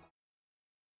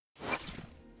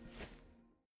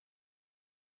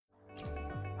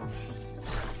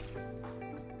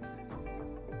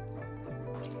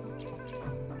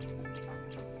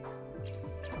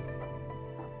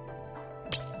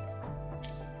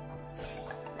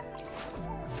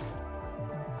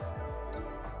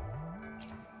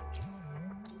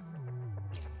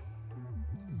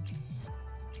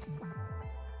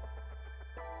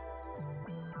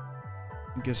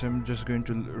 I guess I'm just going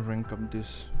to rank up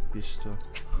this pistol.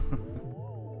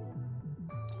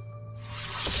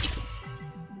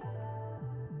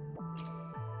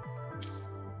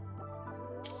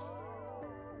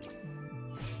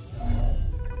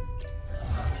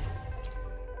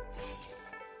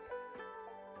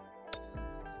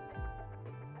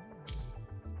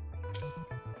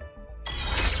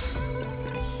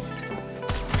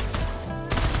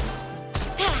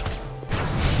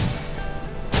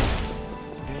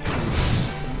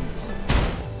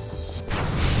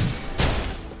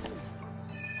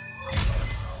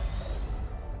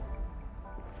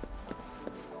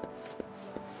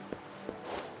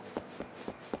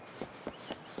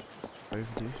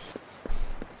 This.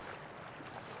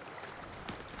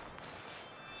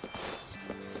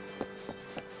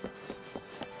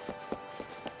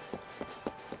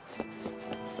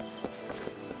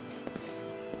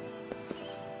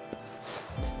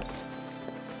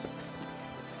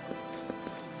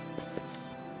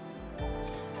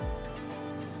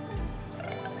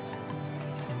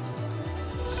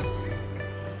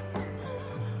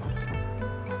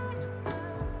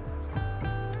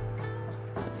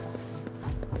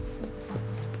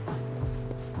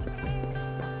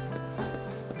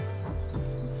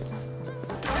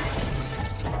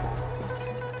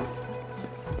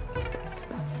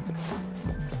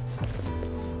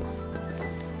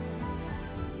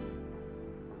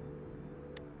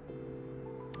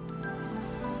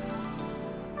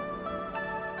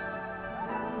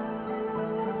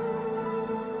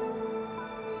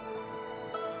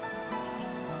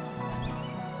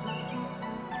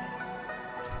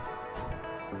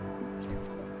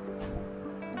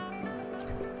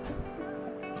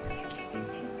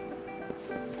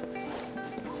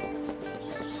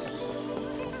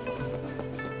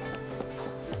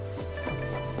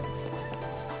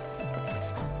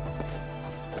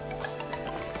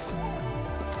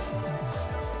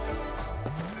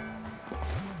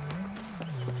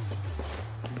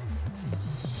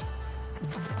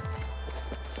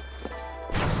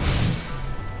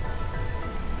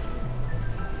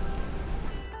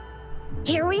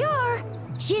 Here we are,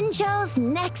 Jinzhou's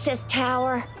Nexus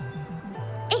Tower.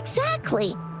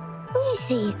 Exactly. Let me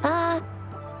see,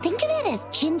 think of it as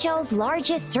Jinzhou's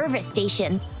largest service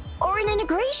station, or an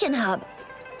integration hub.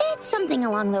 It's something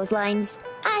along those lines.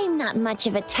 I'm not much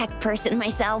of a tech person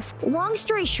myself. Long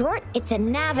story short, it's a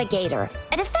navigator,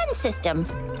 a defense system,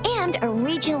 and a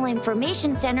regional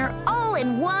information center all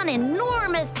in one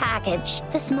enormous package.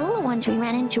 The smaller ones we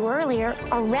ran into earlier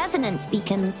are resonance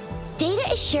beacons.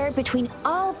 Data is shared between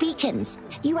all beacons.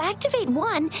 You activate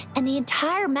one, and the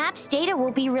entire map's data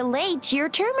will be relayed to your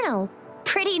terminal.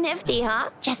 Pretty nifty,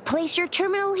 huh? Just place your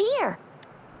terminal here.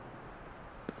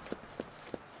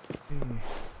 Okay.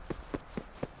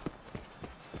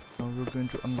 Now we're going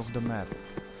to unlock the map.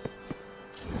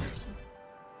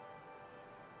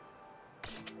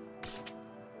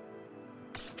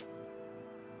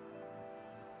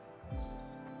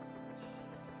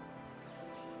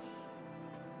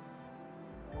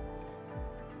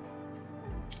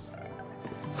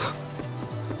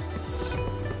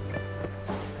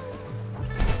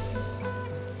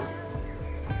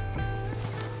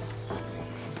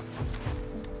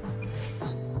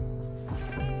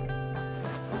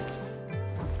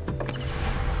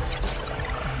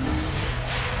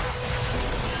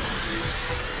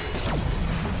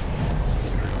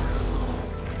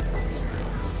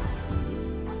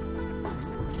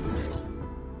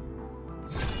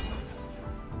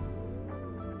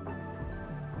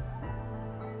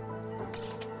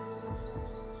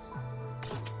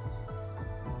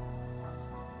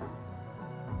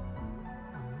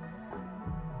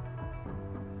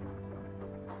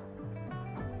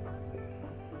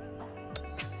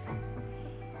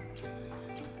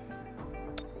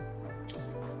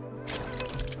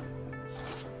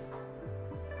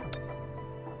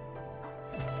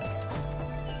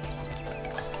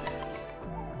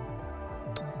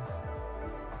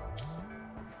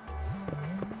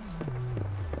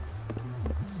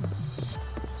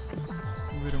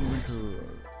 Wait, I'm going to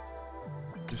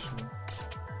this one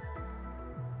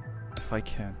if I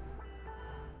can.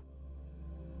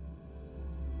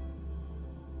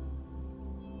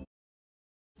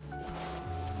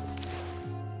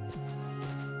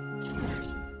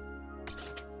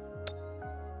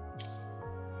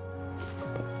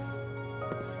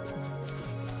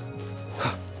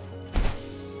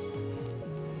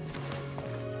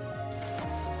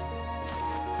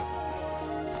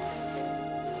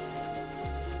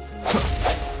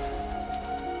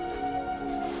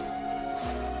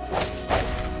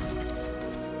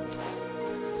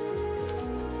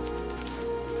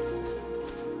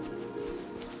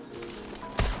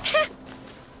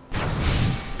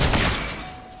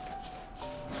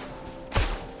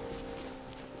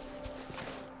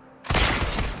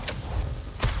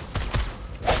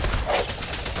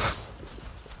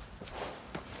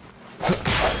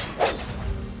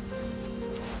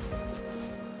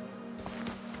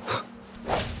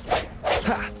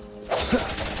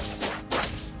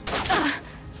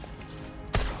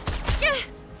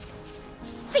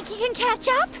 Think you can catch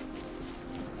up?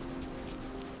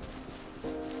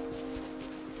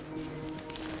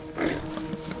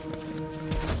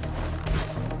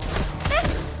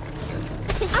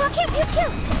 Oh, pew, pew, pew.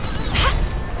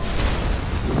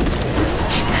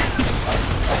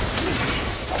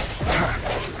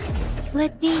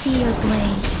 Let me be your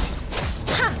blade.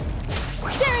 Ha!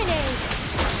 Serenade!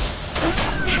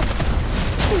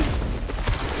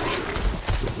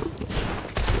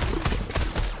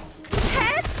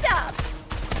 Heads up!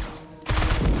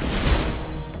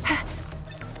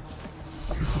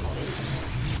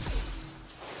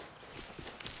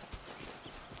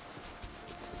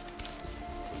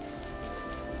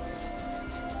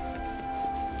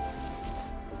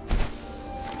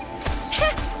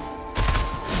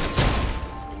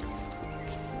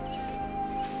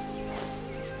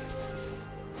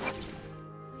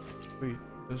 Wait,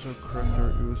 does our character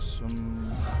use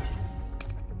some...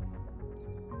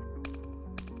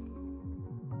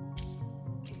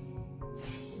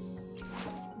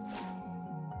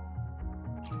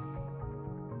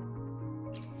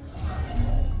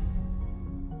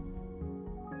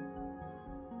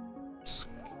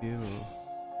 skill?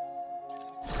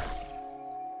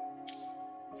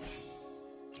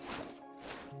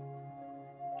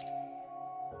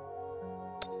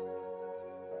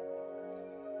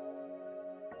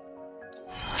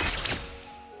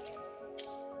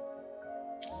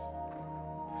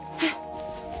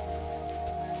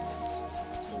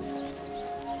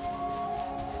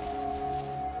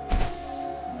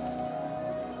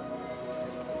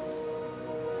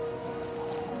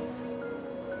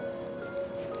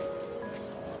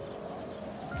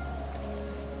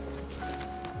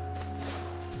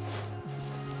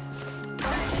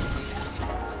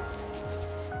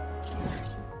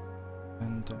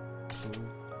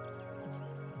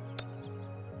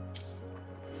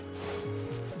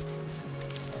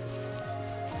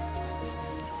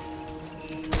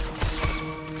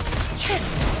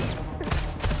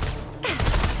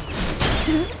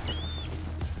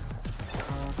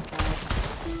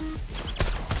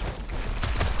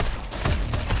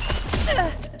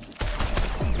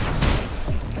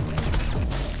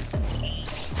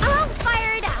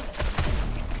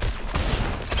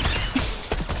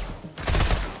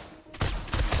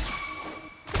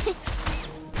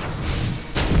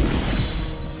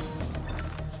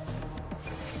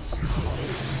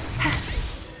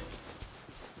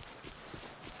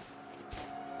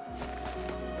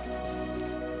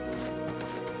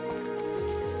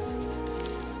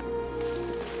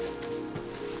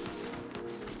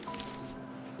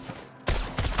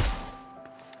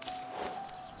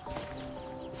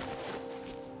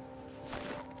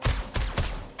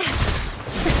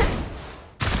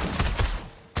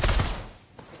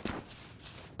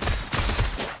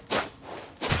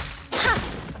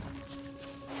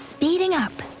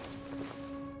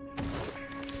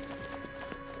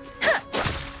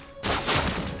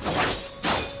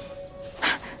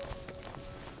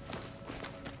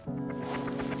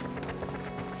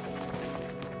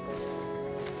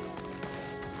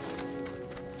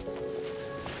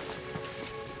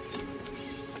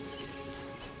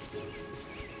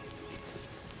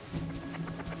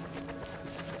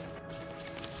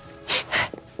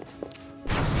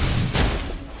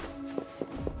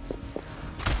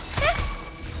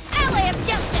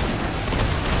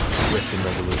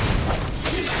 resolute.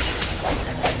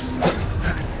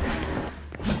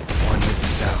 One with the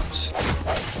sounds.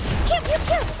 Pew, pew,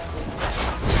 pew.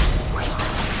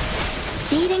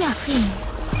 Speeding up, please.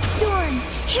 Storm,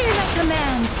 hear my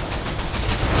command.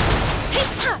 Hey,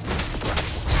 ha!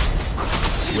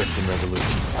 Swift and resolute.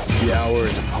 The hour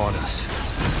is upon us.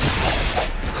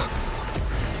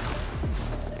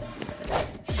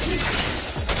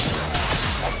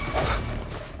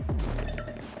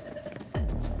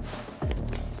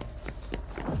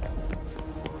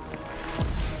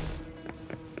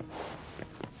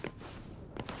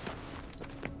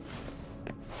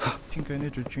 I think I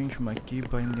need to change my key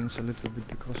bindings a little bit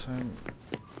because I'm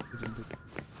a little bit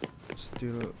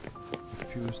still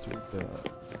confused with the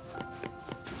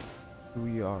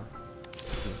we are.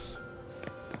 Yes.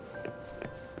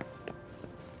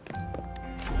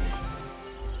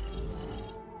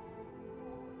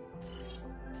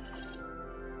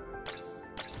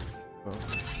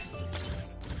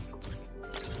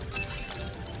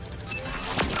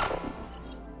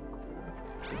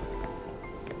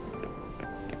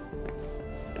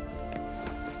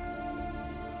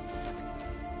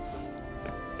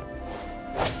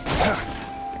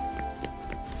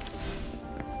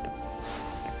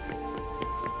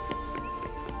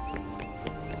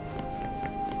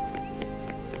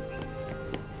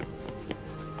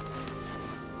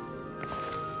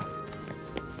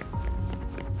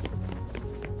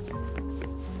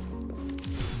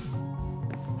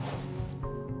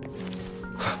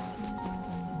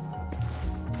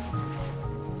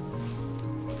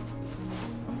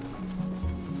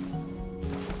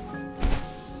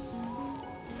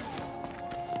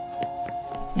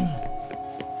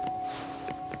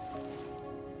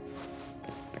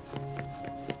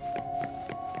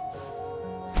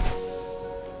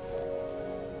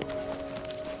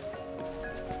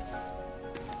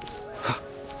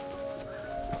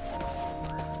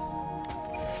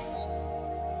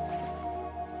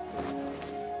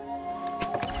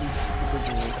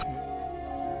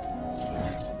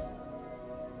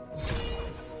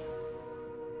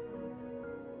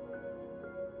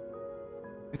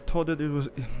 I thought that it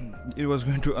was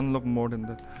going to unlock more than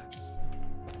that.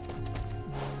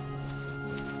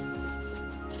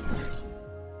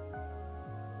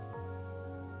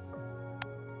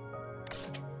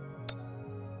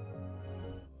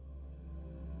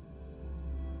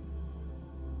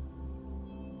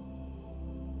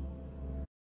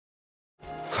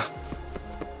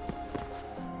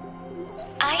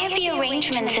 I have the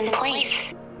arrangements in place.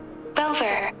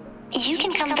 Rover, you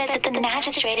can come visit the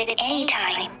magistrate at any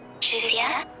time.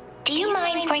 Juzia, do you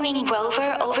mind bringing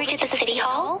Rover over to the city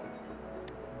hall?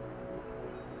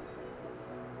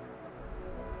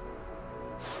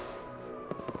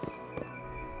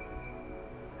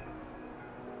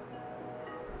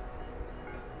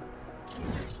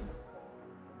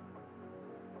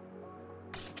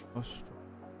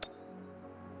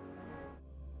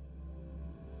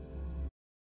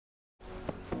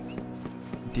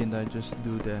 Didn't I just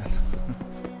do that?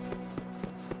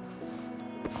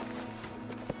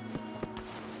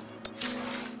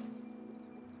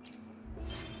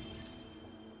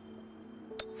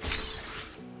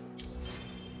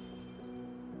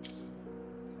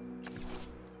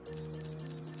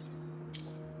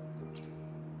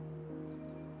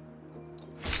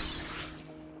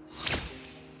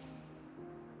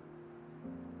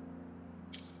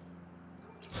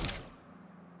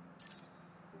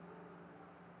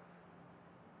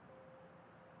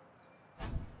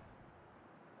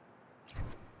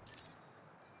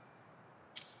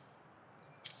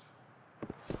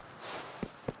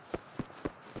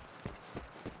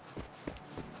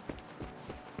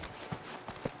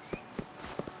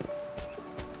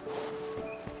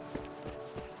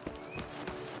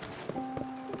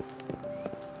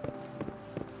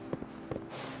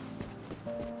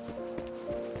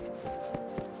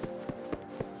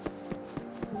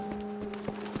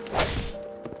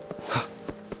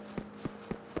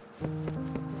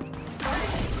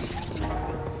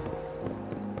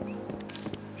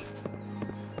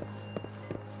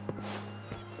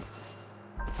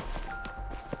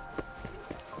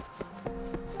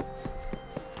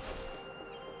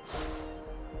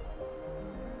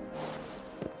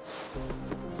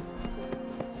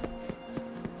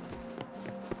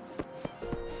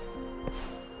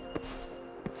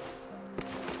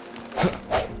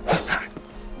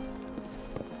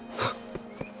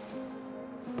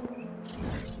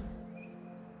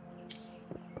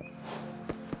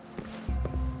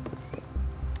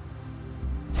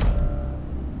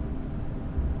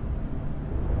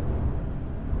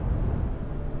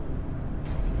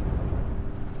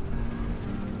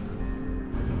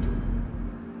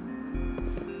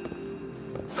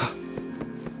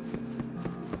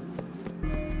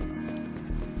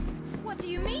 do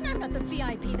you mean I'm not the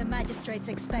VIP the magistrate's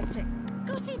expecting?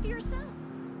 Go see for yourself.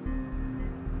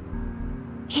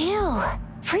 Ew.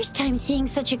 First time seeing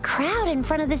such a crowd in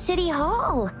front of the city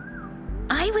hall.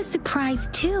 I was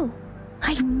surprised too.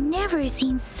 I've never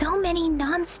seen so many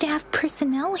non-staff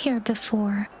personnel here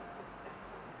before.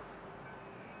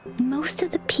 Most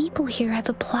of the people here have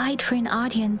applied for an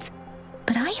audience,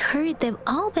 but I heard they've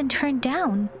all been turned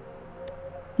down.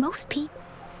 Most people...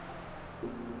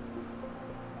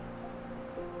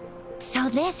 So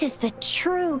this is the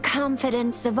true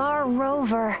confidence of our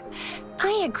rover.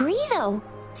 I agree though.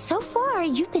 So far,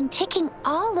 you've been ticking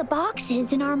all the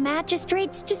boxes in our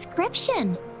magistrate's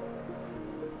description.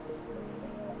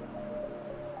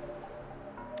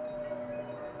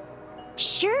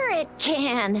 Sure it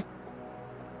can.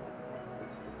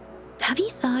 Have you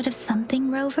thought of something,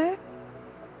 Rover?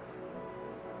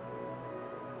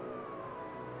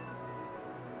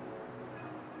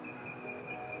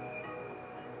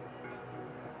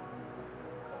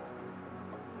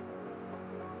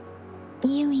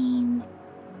 You mean...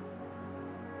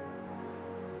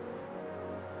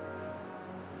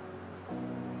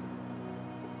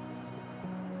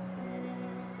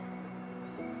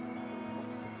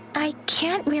 I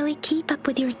can't really keep up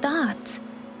with your thoughts,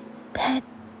 but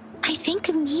I think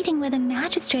a meeting with a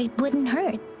magistrate wouldn't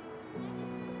hurt.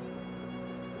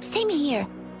 Same here.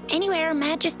 Anywhere,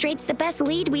 magistrate's the best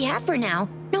lead we have for now,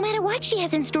 no matter what she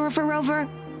has in store for Rover.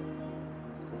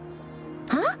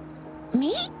 Huh?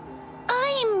 Me?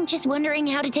 I'm just wondering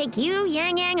how to take you,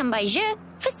 Yang Yang, and Baizhi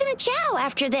for some chow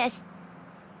after this.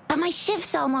 But my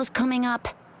shift's almost coming up.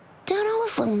 Don't know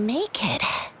if we'll make it.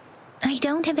 I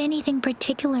don't have anything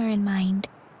particular in mind.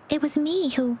 It was me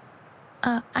who...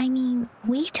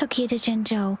 we took you to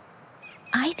Jinzhou.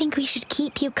 I think we should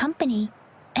keep you company,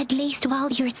 at least while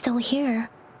you're still here.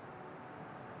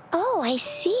 Oh, I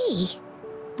see.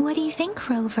 What do you think,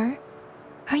 Rover?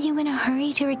 Are you in a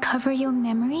hurry to recover your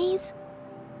memories?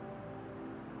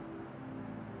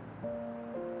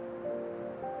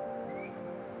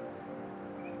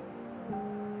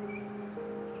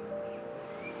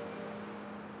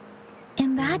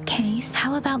 In that case,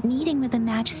 how about meeting with the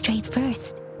magistrate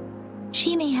first?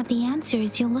 She may have the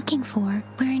answers you're looking for.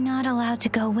 We're not allowed to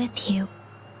go with you.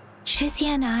 Shixia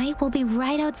and I will be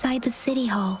right outside the city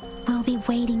hall. We'll be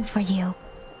waiting for you.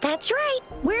 That's right.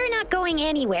 We're not going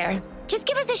anywhere. Just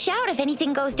give us a shout if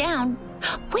anything goes down.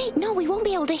 Wait, no, we won't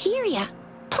be able to hear ya.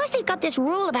 Plus, they've got this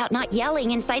rule about not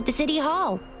yelling inside the city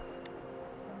hall.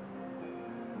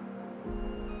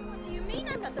 What do you mean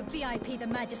I'm not the VIP the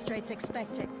magistrate's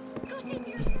expecting? Go see for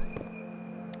yourself.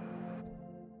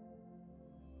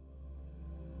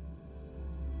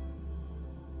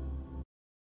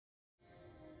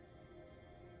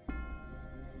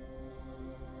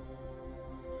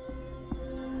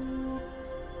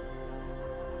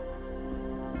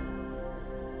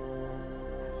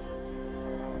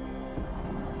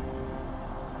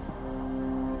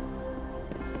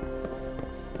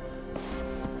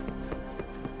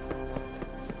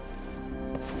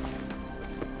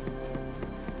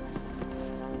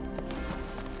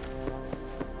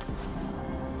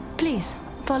 Please,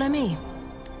 follow me.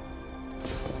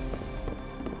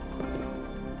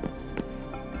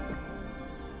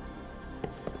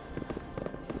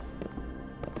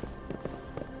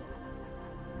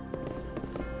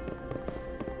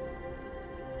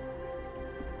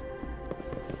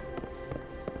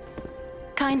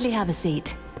 Kindly have a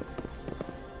seat.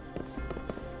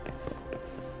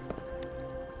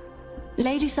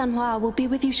 Lady Sanhua will be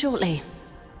with you shortly.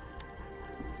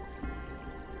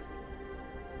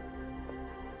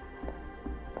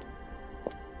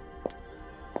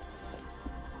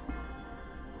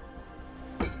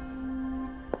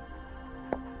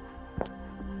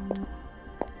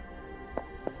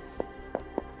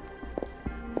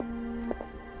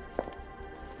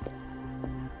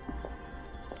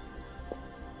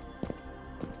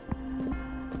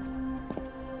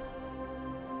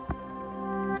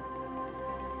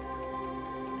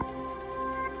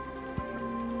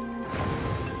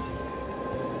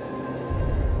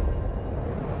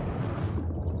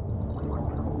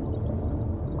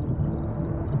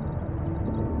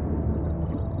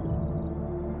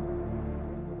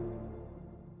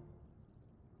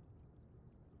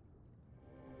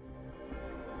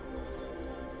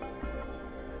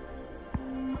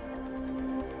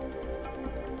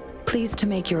 Pleased to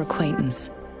make your acquaintance.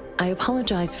 I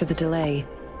apologize for the delay.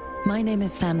 My name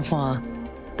is Sanhua,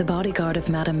 the bodyguard of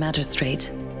Madam Magistrate.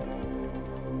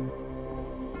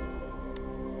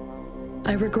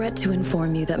 I regret to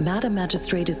inform you that Madam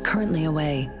Magistrate is currently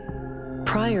away.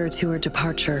 Prior to her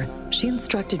departure, she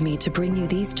instructed me to bring you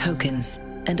these tokens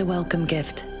and a welcome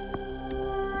gift.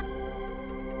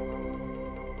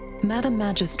 Madam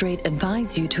Magistrate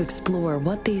advised you to explore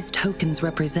what these tokens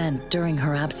represent during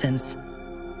her absence.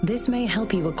 This may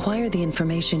help you acquire the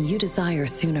information you desire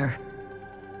sooner.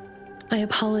 I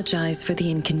apologize for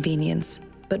the inconvenience,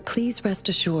 but please rest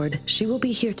assured she will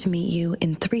be here to meet you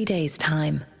in 3 days'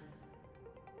 time.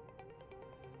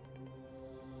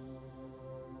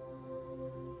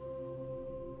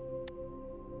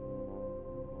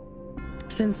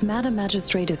 Since Madam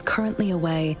Magistrate is currently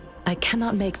away, I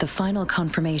cannot make the final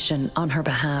confirmation on her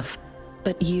behalf,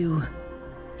 but you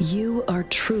are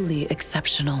truly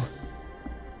exceptional.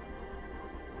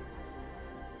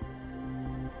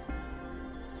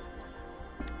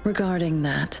 Regarding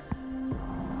that,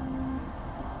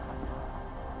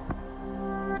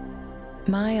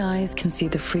 my eyes can see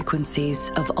the frequencies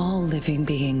of all living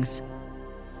beings.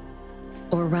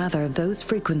 Or rather, those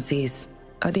frequencies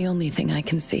are the only thing I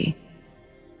can see.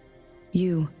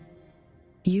 You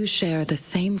share the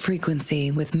same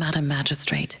frequency with Madam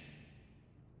Magistrate.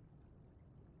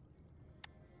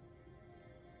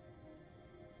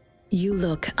 You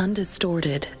look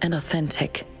undistorted and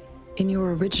authentic in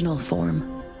your original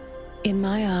form. In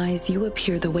my eyes, you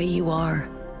appear the way you are.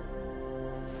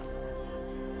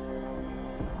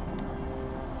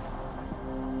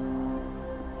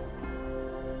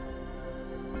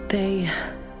 They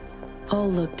all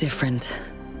look different.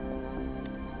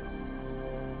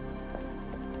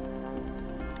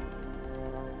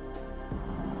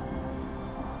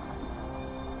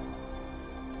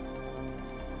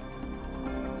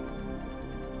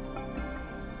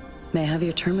 May I have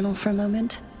your terminal for a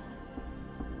moment?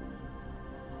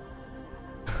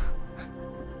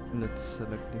 Let's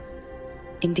select it.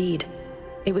 Indeed.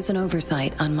 It was an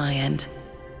oversight on my end.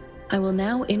 I will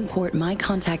now import my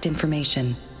contact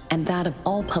information and that of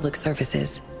all public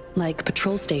services, like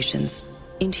patrol stations,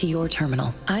 into your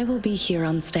terminal. I will be here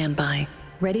on standby,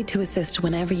 ready to assist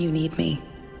whenever you need me.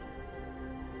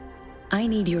 I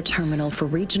need your terminal for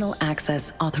regional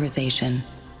access authorization.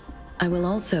 I will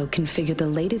also configure the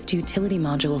latest utility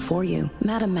module for you.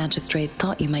 Madam Magistrate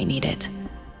thought you might need it.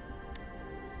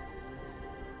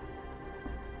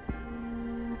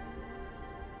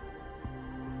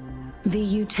 The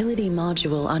utility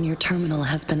module on your terminal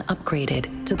has been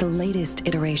upgraded to the latest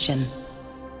iteration.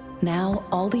 Now,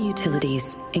 all the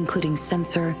utilities, including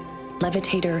sensor,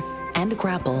 levitator, and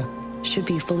grapple, should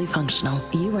be fully functional.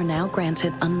 You are now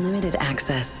granted unlimited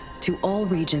access to all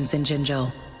regions in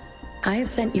Jinzhou. I have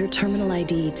sent your terminal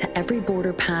ID to every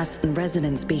border pass and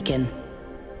residence beacon.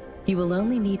 You will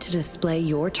only need to display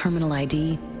your terminal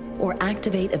ID or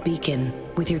activate a beacon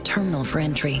with your terminal for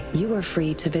entry. You are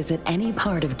free to visit any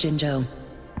part of Jinzhou.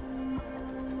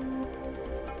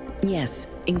 Yes,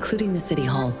 including the City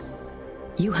Hall.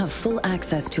 You have full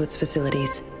access to its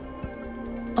facilities.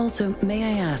 Also, may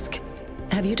I ask,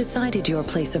 have you decided your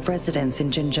place of residence in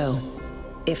Jinzhou?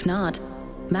 If not,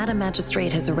 Madam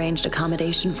Magistrate has arranged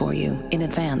accommodation for you in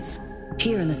advance,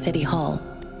 here in the City Hall.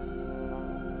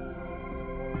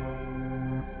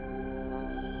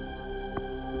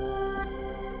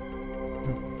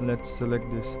 Let's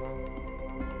select this.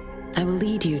 I will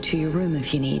lead you to your room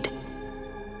if you need.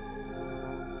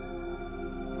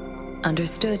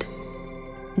 Understood.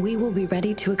 We will be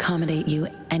ready to accommodate you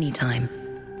anytime.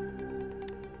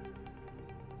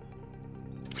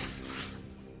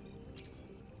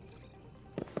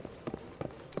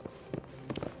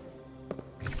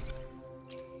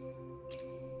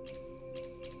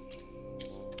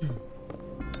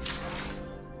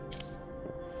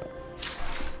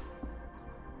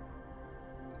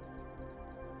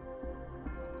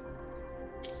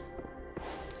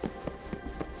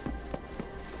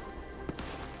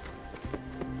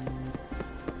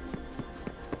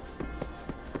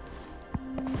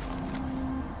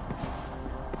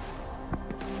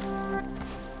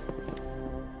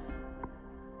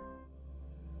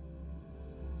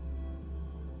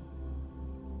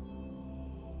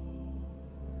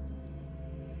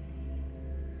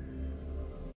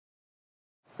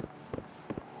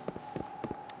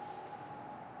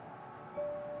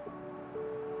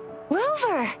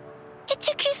 Rover! It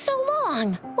took you so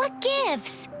long! What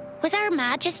gives? Was our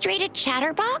magistrate a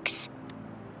chatterbox?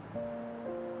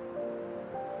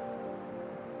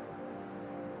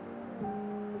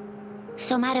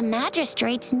 So Madam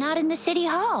Magistrate's not in the City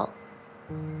Hall.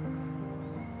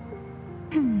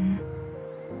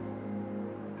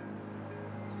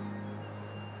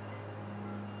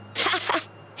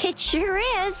 It sure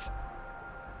is.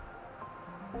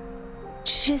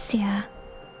 知写。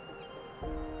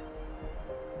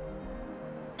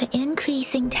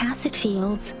increasing tacit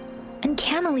fields,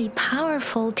 uncannily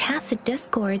powerful tacit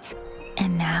discords,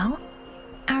 and now,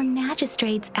 our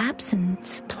magistrate's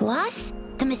absence. Plus,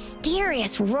 the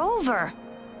mysterious rover.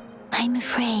 I'm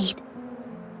afraid.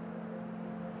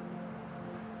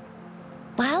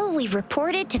 Well, we've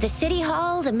reported to the City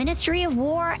Hall, the Ministry of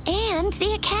War, and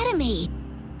the Academy.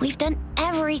 We've done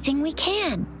everything we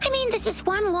can. I mean, this is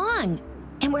Huanglong,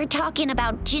 and we're talking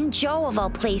about Jinzhou of all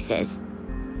places.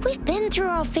 We've been through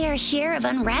our fair share of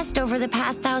unrest over the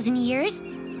past 1,000 years,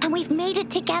 and we've made it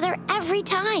together every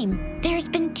time. There's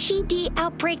been TD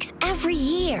outbreaks every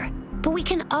year, but we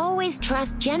can always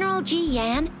trust General Ji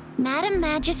Yan, Madam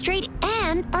Magistrate,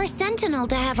 and our Sentinel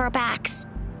to have our backs.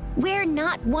 We're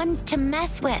not ones to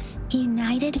mess with.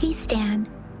 United we stand,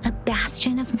 a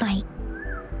bastion of might.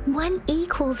 One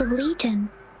equals a legion,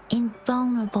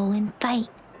 invulnerable in fight.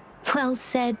 Well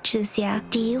said, Chixia.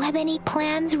 Do you have any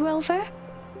plans, Rover?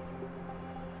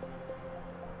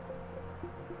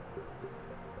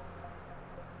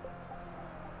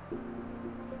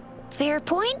 Fair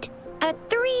point. A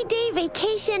 3-day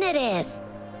vacation it is.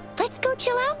 Let's go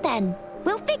chill out then.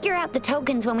 We'll figure out the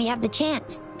tokens when we have the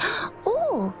chance.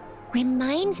 Ooh,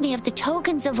 reminds me of the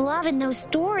tokens of love in those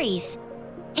stories.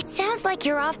 It sounds like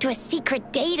you're off to a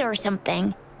secret date or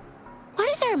something. What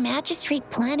is our magistrate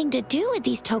planning to do with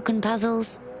these token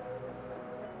puzzles?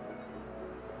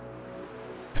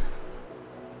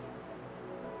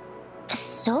 A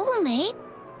soulmate?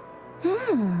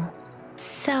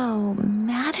 So,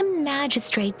 Madam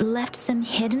Magistrate left some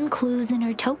hidden clues in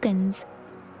her tokens.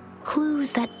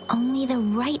 Clues that only the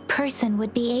right person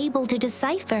would be able to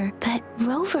decipher. But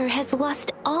Rover has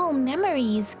lost all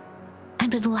memories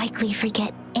and would likely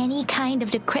forget any kind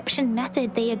of decryption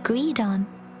method they agreed on.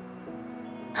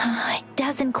 It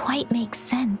doesn't quite make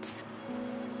sense.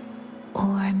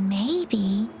 Or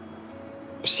maybe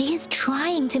she is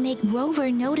trying to make Rover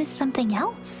notice something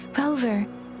else. Rover,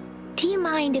 do you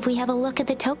mind if we have a look at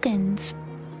the tokens?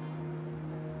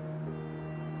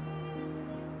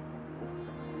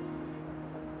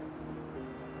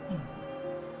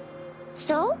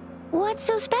 So, what's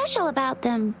so special about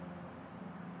them?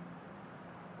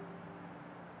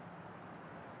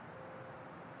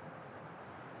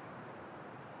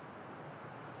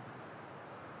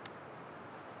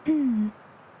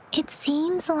 It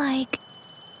seems like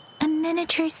a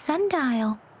miniature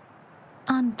sundial.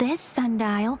 On this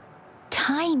sundial,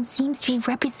 time seems to be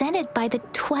represented by the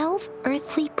 12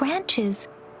 earthly branches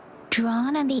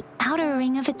drawn on the outer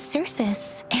ring of its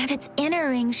surface, and its inner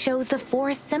ring shows the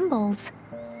 4 symbols,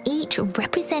 each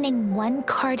representing one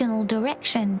cardinal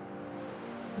direction.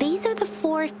 These are the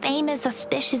 4 famous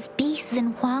auspicious beasts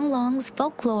in Huanglong's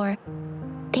folklore.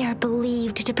 They are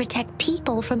believed to protect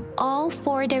people from all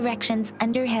 4 directions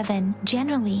under heaven.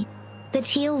 Generally, the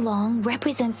teal long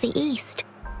represents the east,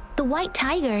 the white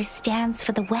tiger stands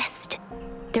for the west,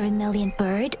 the vermilion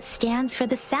bird stands for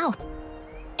the south,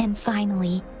 and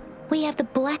finally, we have the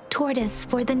black tortoise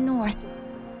for the north.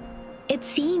 It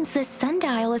seems this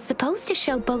sundial is supposed to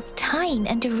show both time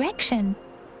and direction.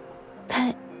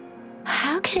 But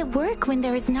how could it work when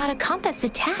there is not a compass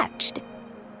attached?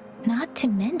 Not to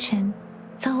mention,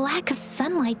 the lack of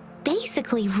sunlight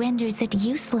basically renders it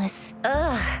useless.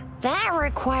 Ugh, that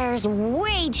requires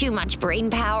way too much brain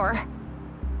power.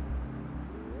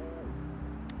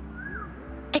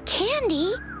 A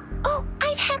candy? Oh,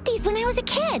 I've had these when I was a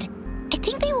kid. I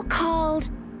think they were called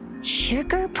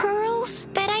sugar pearls,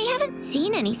 but I haven't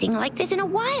seen anything like this in a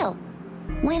while.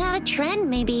 Went out of trend,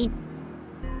 maybe.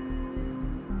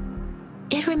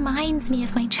 It reminds me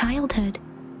of my childhood.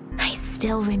 I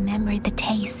still remember the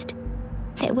taste.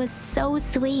 It was so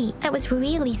sweet. I was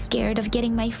really scared of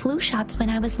getting my flu shots when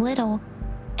I was little.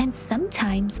 And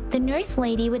sometimes the nurse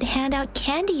lady would hand out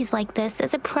candies like this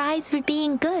as a prize for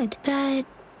being good. But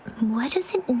what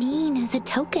does it mean as a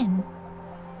token?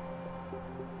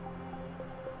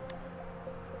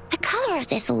 The color of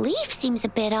this leaf seems a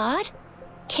bit odd.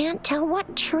 Can't tell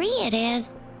what tree it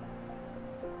is.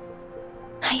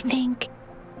 I think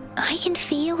I can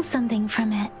feel something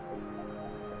from it.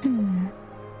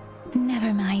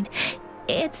 Never mind.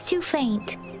 It's too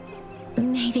faint.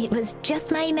 Maybe it was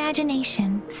just my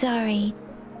imagination. Sorry.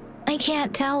 I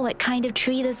can't tell what kind of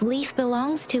tree this leaf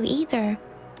belongs to either.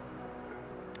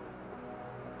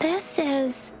 This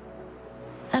is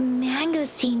a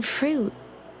mangosteen fruit.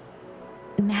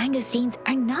 Mangosteens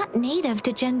are not native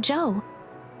to Jinzhou.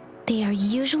 They are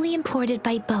usually imported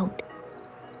by boat.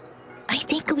 I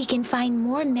think we can find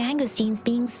more mangosteens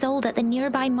being sold at the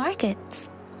nearby markets.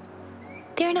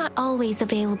 They're not always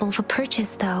available for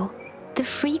purchase, though. The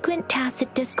frequent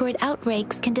tacit discord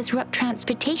outbreaks can disrupt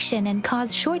transportation and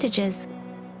cause shortages.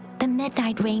 The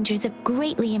Midnight Rangers have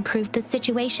greatly improved the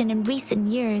situation in recent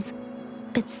years,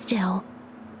 but still.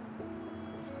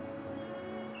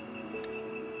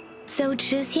 So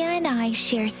Zhixia and I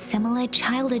share similar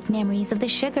childhood memories of the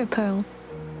Sugar Pearl.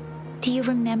 Do you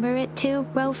remember it too,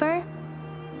 Rover?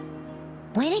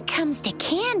 When it comes to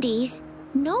candies,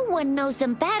 no one knows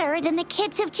them better than the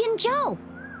kids of Jinzhou.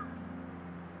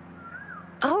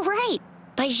 Oh, right.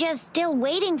 Baijia's still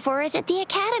waiting for us at the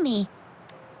academy.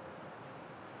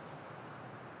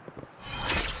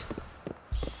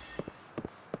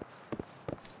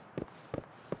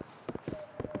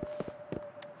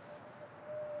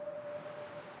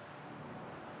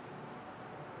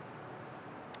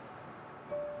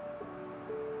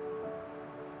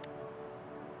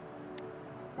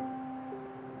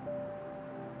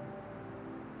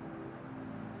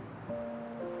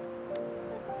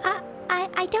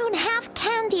 I don't have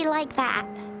candy like that.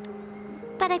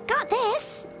 But I've got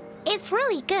this. It's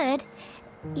really good.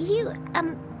 You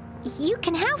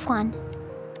can have one.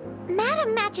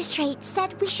 Madam Magistrate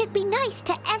said we should be nice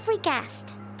to every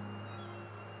guest.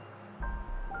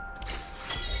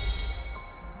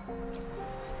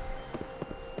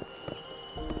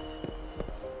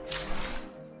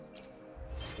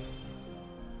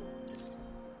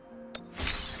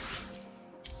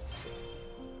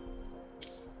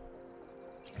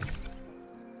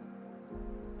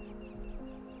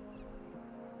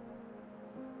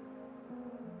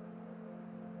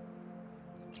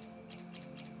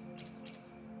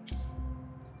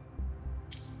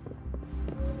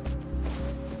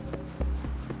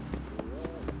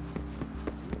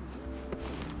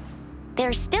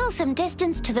 There's still some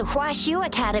distance to the Huaxiu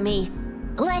Academy.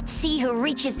 Let's see who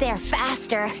reaches there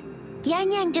faster.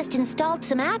 Yang Yang just installed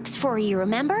some apps for you,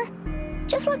 remember?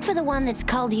 Just look for the one that's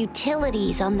called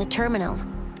Utilities on the terminal.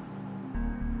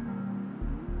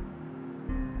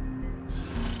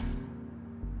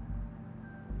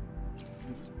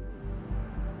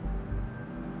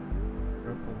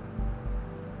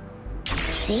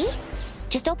 See?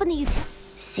 Just open the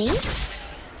See?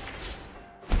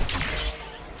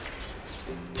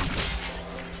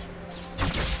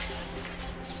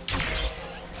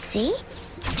 See?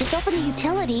 Just open the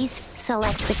utilities,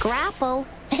 select the grapple,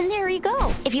 and there you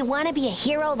go. If you want to be a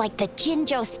hero like the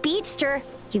Jinzhou Speedster,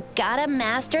 you gotta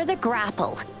master the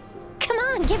grapple. Come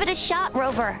on, give it a shot,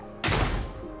 Rover.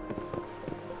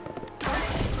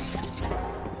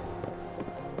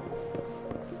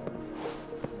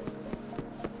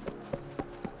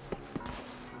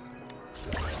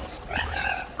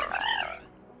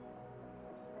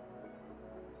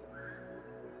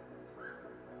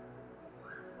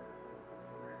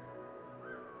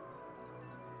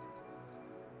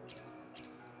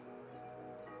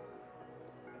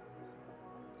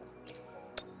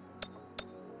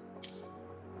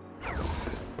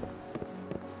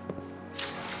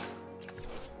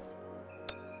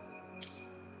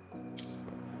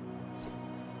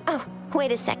 Oh,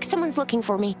 wait a sec. Someone's looking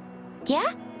for me.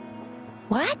 Yeah?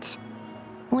 What?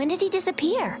 When did he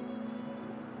disappear?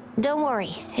 Don't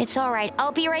worry. It's all right.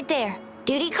 I'll be right there.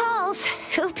 Duty calls.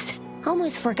 Oops.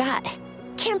 Almost forgot.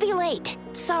 Can't be late.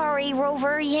 Sorry,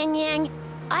 Rover, Yang Yang.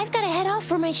 I've got to head off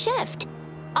for my shift.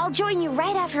 I'll join you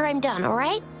right after I'm done, all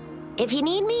right? If you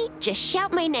need me, just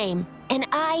shout my name. And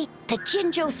I, the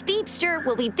Jinzhou Speedster,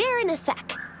 will be there in a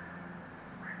sec.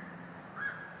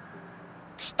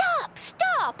 Stop!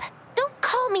 Stop! Don't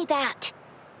call me that!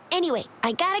 Anyway,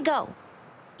 I gotta go.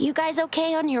 You guys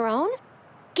okay on your own?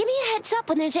 Give me a heads up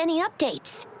when there's any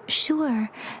updates. Sure.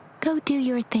 Go do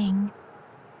your thing.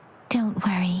 Don't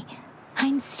worry.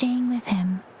 I'm staying with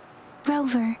him.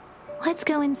 Rover, let's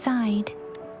go inside.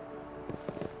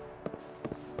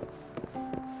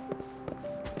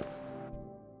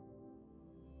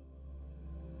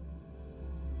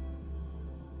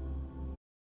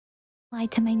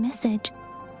 Replied to my message.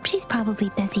 She's probably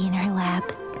busy in her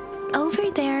lab.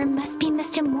 Over there must be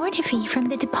Mr. Mortifi from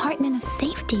the Department of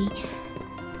Safety.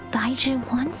 Baizhi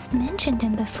once mentioned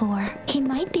him before. He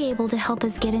might be able to help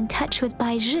us get in touch with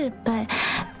Baizhi, but,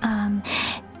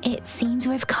 it seems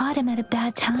we've caught him at a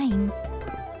bad time.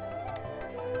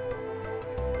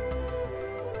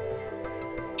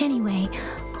 Anyway,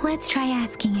 let's try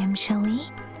asking him, shall we?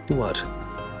 What?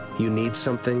 You need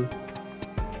something?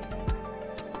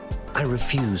 I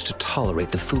refuse to tolerate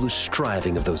the foolish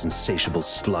striving of those insatiable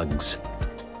slugs.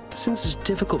 Since it's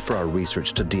difficult for our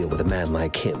research to deal with a man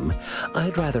like him,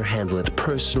 I'd rather handle it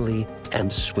personally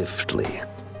and swiftly.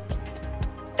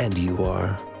 And you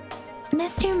are?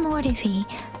 Mr. Mortifi,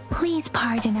 please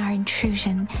pardon our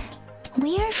intrusion.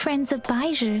 We are friends of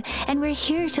Baizhi, and we're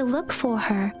here to look for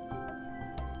her.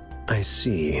 I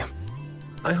see.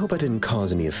 I hope I didn't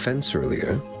cause any offense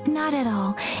earlier. Not at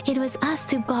all. It was us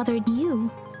who bothered you.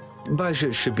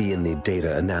 Baizhi should be in the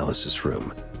data analysis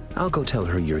room. I'll go tell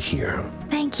her you're here.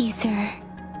 Thank you, sir.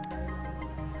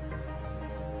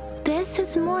 This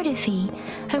is Mortifi,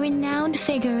 a renowned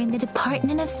figure in the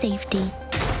Department of Safety.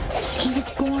 He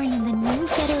was born in the new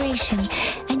Federation,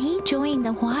 and he joined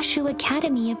the Huashu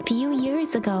Academy a few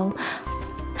years ago.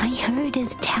 I heard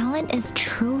his talent is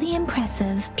truly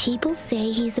impressive. People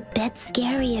say he's a bit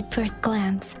scary at first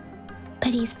glance, but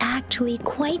he's actually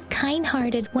quite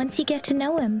kind-hearted once you get to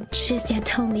know him. Shizia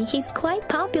told me he's quite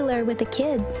popular with the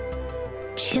kids.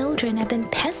 Children have been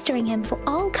pestering him for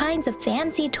all kinds of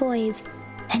fancy toys,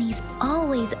 and he's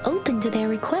always open to their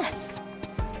requests.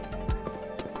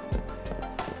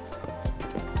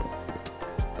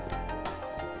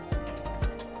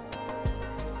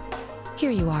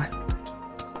 Here you are.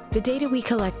 The data we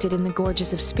collected in the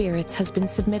Gorges of Spirits has been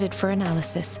submitted for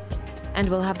analysis, and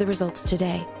we'll have the results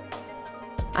today.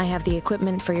 I have the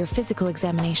equipment for your physical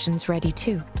examinations ready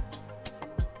too.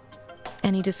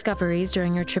 Any discoveries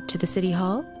during your trip to the City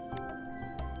Hall?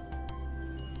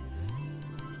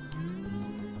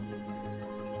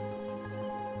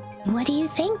 What do you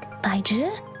think,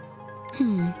 Baizhi?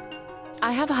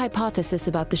 I have a hypothesis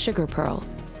about the sugar pearl,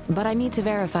 but I need to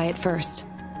verify it first.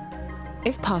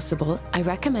 If possible, I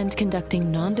recommend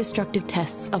conducting non-destructive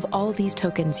tests of all these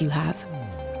tokens you have.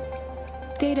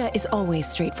 Data is always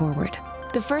straightforward.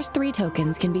 The first 3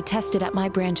 tokens can be tested at my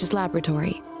branch's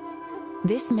laboratory.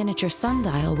 This miniature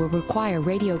sundial will require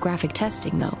radiographic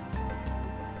testing, though.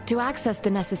 To access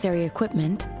the necessary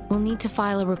equipment, we'll need to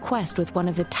file a request with one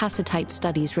of the Tacitite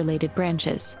Studies-related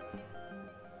branches.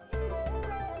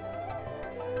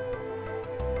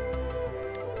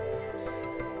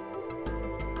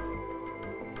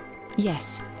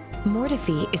 Yes,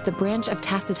 Mortifi is the branch of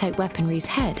Tacitite Weaponry's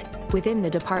head within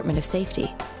the Department of Safety.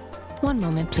 One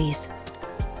moment, please.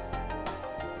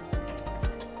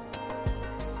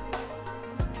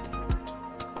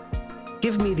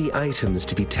 Give me the items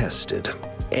to be tested.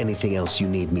 Anything else you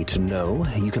need me to know,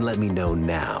 you can let me know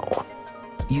now.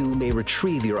 You may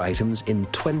retrieve your items in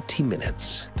 20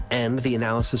 minutes, and the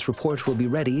analysis report will be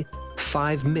ready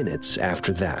 5 minutes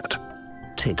after that.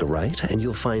 Take a right, and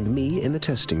you'll find me in the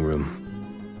testing room.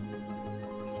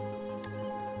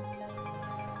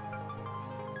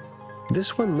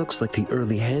 This one looks like the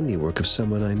early handiwork of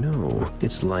someone I know.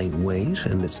 It's lightweight,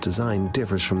 and its design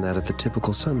differs from that of the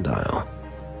typical sundial.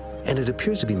 And it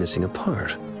appears to be missing a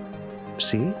part.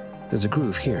 See? There's a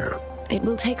groove here. It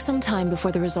will take some time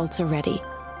before the results are ready.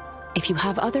 If you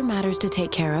have other matters to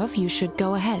take care of, you should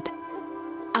go ahead.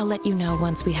 I'll let you know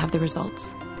once we have the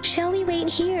results. Shall we wait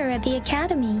here at the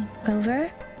academy,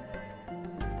 Rover?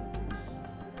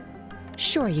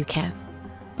 Sure you can.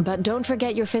 But don't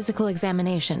forget your physical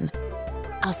examination.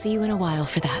 I'll see you in a while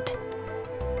for that.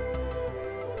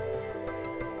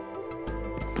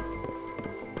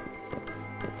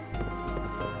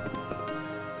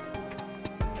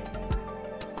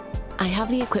 I have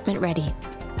the equipment ready.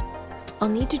 I'll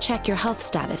need to check your health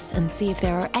status and see if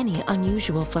there are any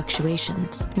unusual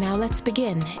fluctuations. Now let's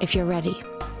begin, if you're ready.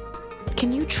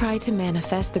 Can you try to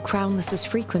manifest the Crownless's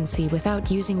frequency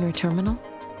without using your terminal?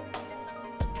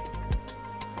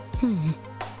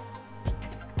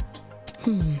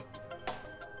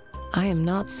 I am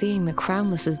not seeing the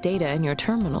Crownless's data in your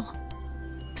terminal.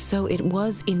 So it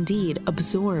was indeed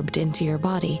absorbed into your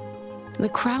body. The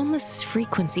Crownless's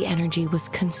frequency energy was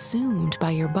consumed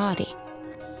by your body,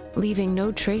 leaving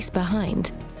no trace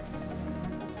behind.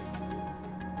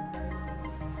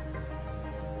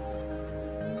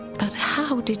 But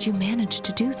how did you manage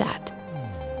to do that?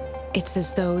 It's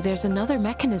as though there's another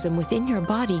mechanism within your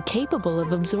body capable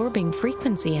of absorbing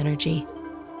frequency energy.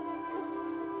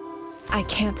 I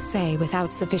can't say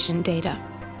without sufficient data.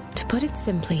 To put it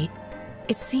simply,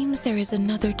 it seems there is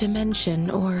another dimension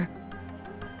or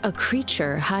a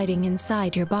creature hiding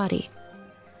inside your body.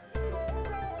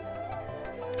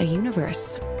 A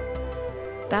universe.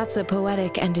 That's a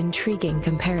poetic and intriguing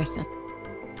comparison.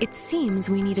 It seems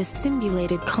we need a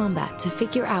simulated combat to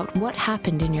figure out what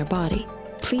happened in your body.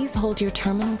 Please hold your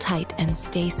terminal tight and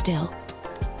stay still.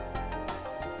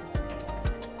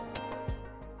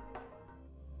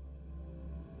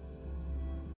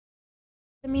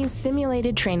 Enemy's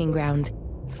simulated training ground.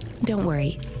 Don't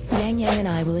worry, Yang Yang and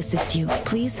I will assist you.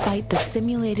 Please fight the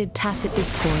simulated tacit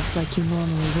discords like you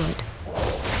normally would.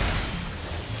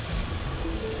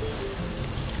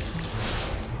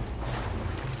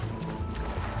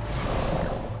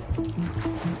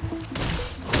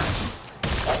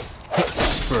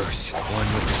 Disperse,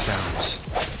 one with the sounds.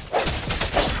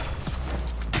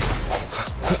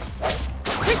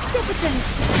 instant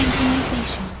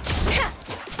synchronization.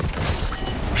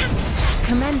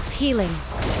 Commence healing.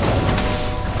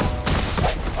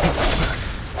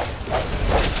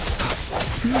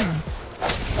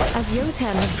 As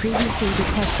Yotan had previously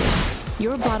detected,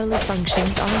 your bodily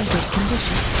functions are in good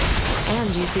condition,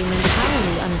 and you seem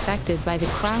entirely unaffected by the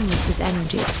Crownless's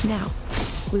energy. Now,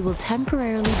 we will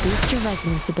temporarily boost your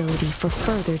resonance ability for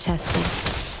further testing.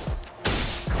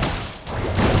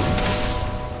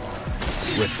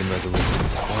 Swift and resolute,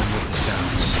 one with the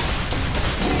sounds.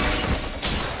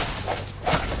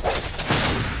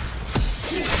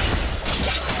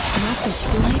 Not the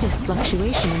slightest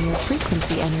fluctuation in your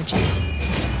frequency energy.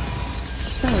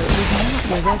 So it was not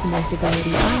your resonance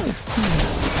ability either.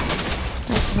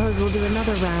 I suppose we'll do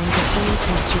another round to fully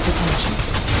test your potential.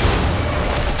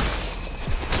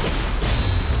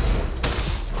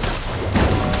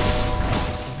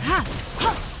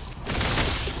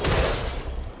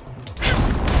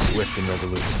 Swift and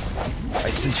resolute. I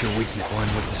sense your weakness, one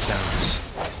with the sounds.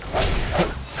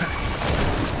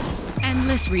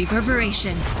 Endless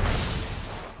reverberation.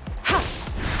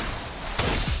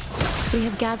 We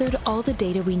have gathered all the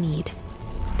data we need.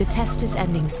 The test is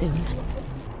ending soon.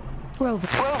 Rover,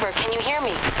 can you hear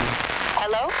me?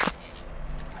 Hello?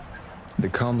 The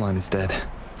comm line is dead.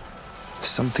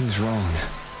 Something's wrong.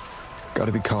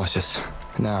 Gotta be cautious.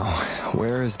 Now,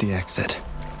 where is the exit?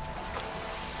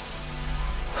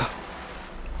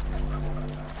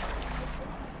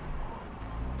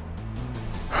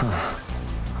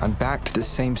 I'm back to the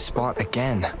same spot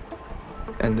again.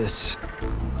 And this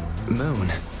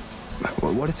moon.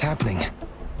 What is happening?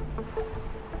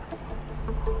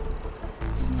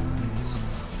 It's nice.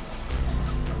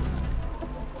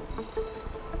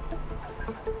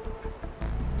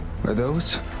 Are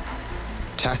those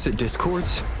tacit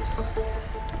discords?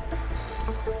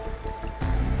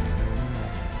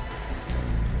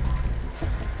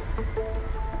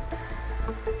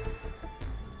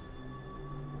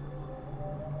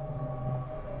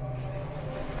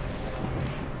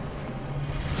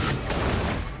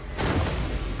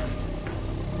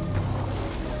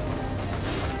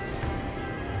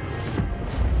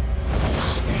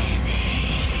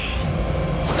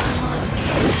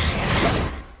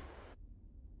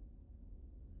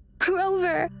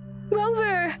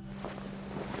 Rover!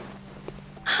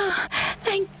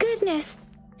 Thank goodness.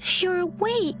 You're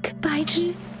awake,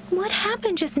 Baizhi. What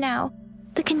happened just now?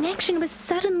 The connection was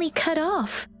suddenly cut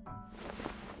off.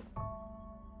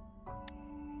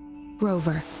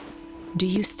 Rover, do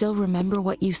you still remember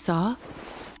what you saw?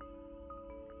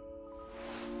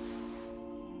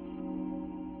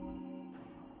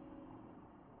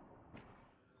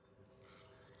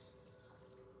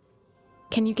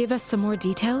 Can you give us some more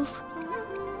details?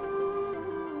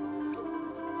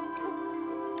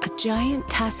 A giant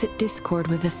tacit discord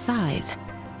with a scythe.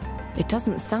 It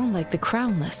doesn't sound like the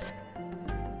Crownless.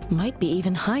 Might be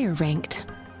even higher ranked.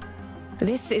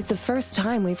 This is the first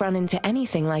time we've run into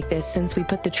anything like this since we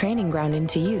put the training ground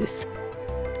into use.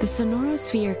 The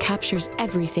sonorosphere captures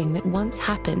everything that once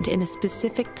happened in a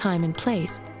specific time and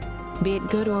place, be it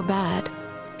good or bad.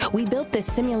 We built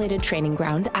this simulated training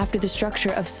ground after the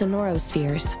structure of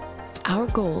sonorospheres. Our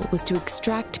goal was to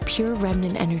extract pure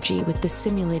remnant energy with the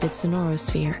simulated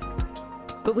sonorosphere.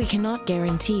 But we cannot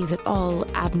guarantee that all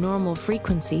abnormal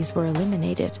frequencies were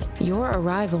eliminated. Your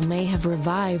arrival may have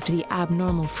revived the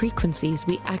abnormal frequencies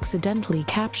we accidentally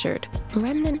captured.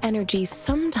 Remnant energy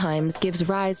sometimes gives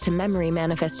rise to memory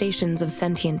manifestations of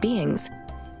sentient beings.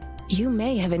 You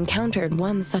may have encountered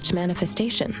one such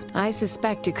manifestation. I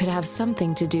suspect it could have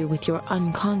something to do with your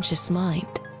unconscious mind.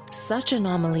 Such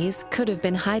anomalies could have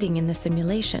been hiding in the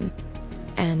simulation,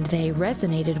 and they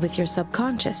resonated with your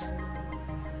subconscious.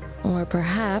 Or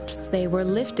perhaps they were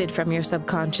lifted from your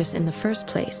subconscious in the first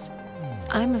place.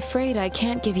 I'm afraid I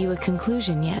can't give you a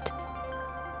conclusion yet.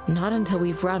 Not until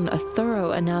we've run a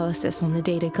thorough analysis on the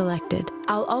data collected.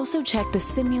 I'll also check the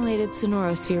simulated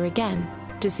sonorosphere again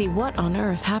to see what on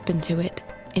earth happened to it.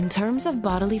 In terms of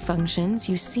bodily functions,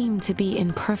 you seem to be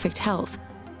in perfect health.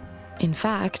 In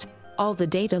fact, all the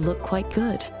data look quite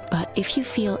good. But if you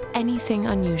feel anything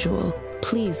unusual,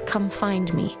 please come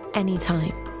find me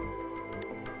anytime.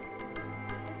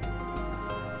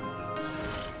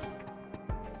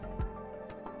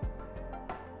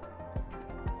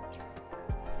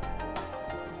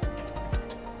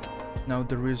 Now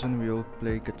the reason we'll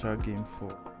play guitar game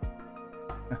for.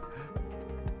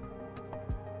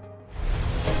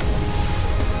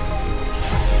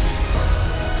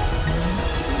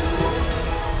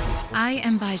 I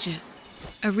am Baizhi,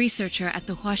 a researcher at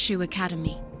the Huashu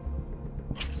Academy.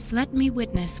 Let me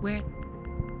witness where...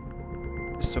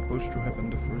 It's supposed to happen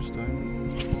the first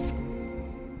time.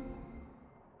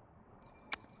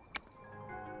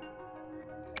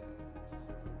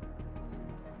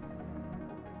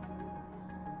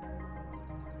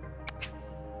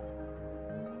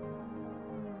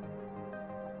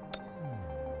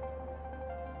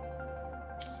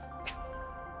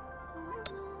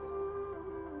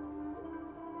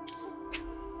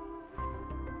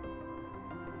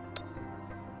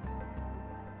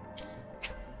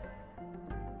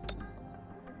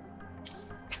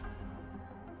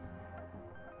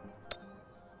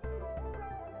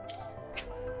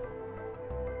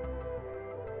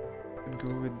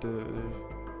 Go with the...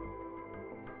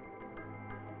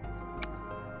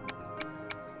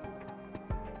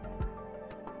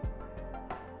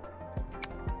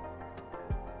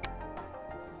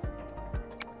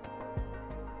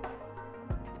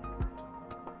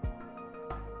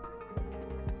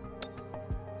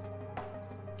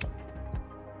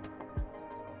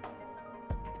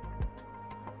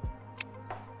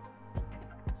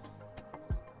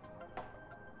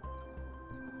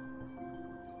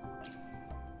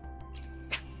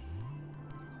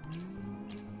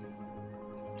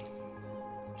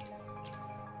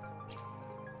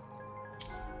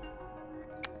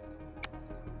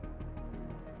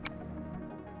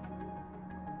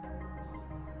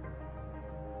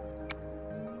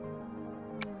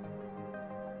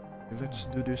 Let's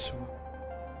do this one.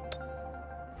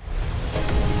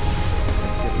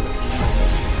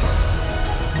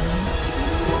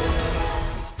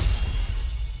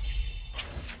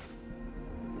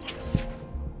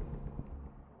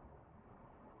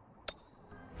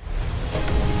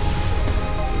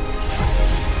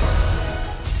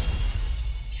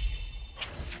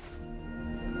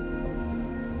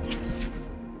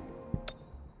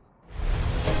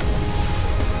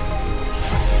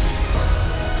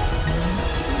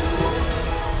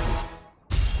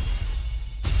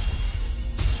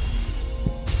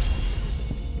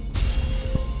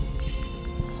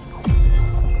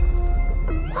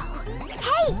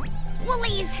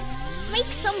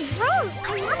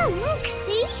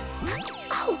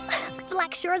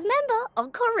 Member,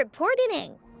 Encore reporting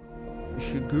in. Is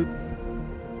she good?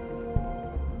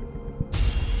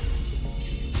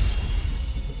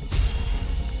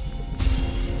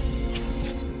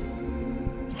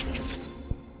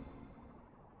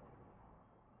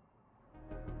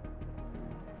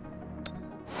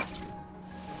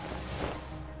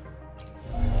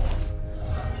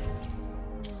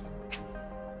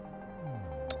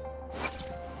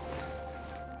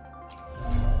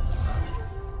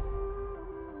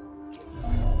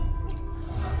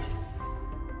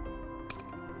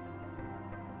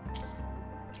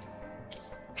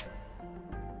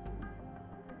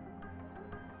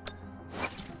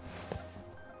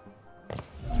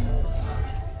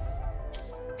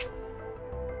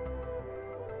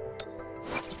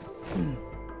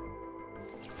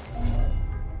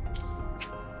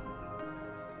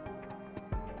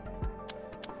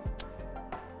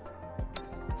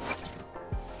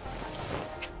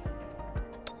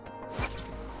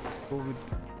 With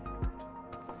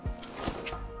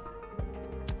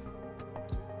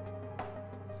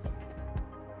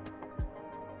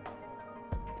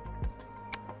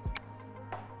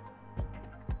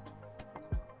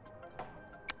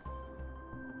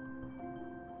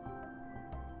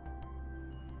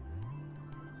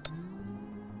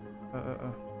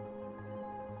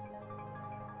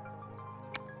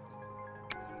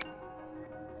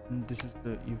and this is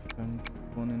the event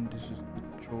one, and this is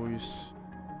the choice.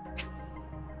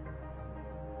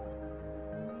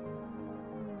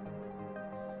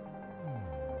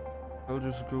 I'll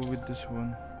just go with this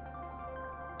one.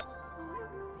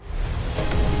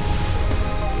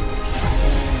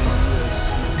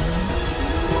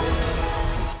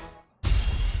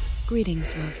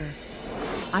 Greetings, Rover.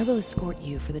 I will escort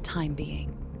you for the time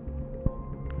being.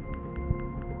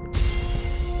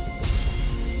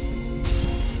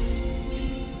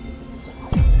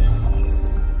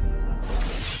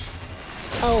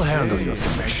 I'll handle your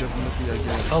commission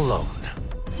alone.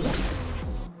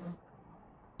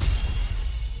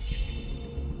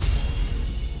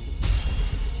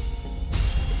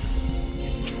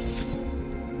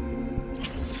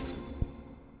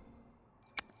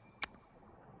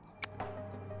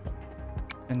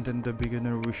 And then the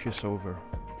beginner wish is over.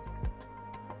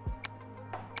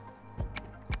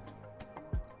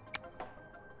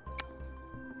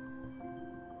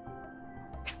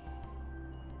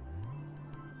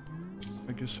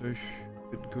 I guess I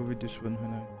should go with this one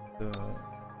when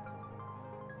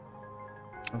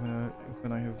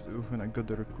I got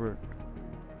the record.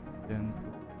 Then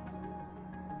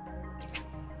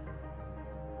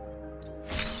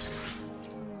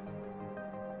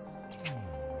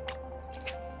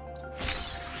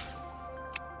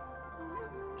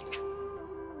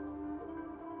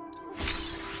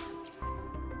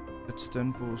that's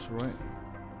 10 pulls, right?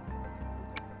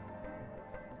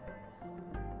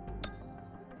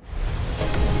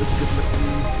 Let's get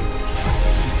lucky.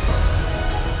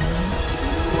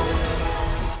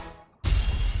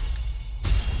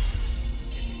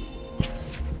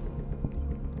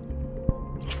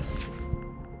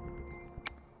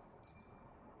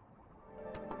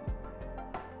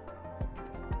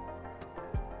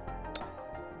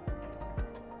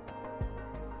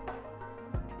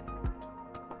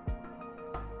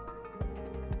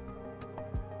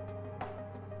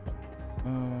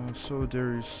 So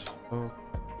there is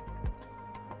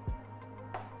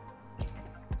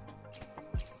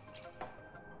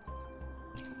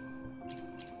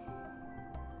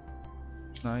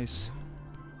nice.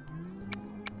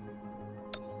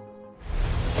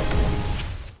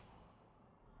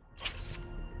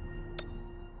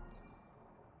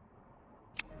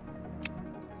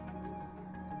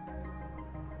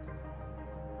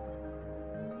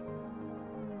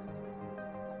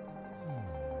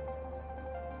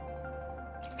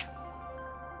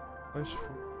 Price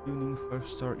for tuning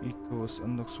 5-star echoes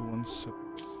unlocks one sub.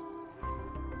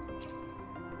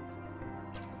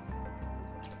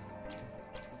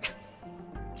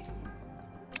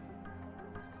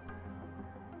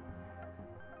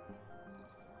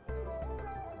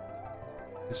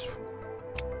 This for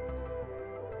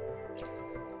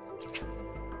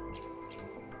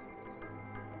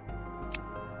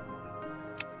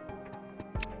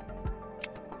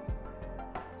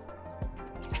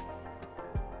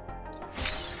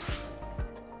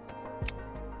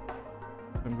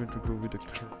I'm going to go with the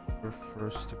curve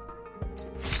first.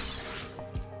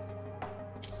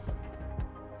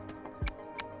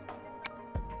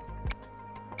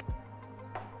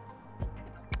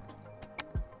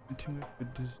 I think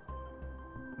with this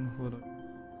and what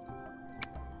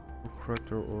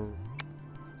character or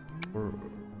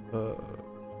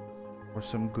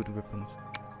some good weapons.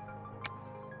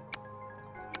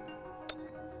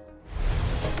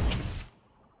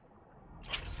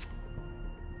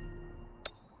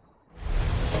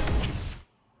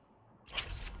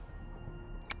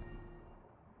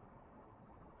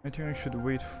 I think I should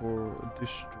wait for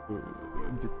this to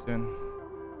a bit then.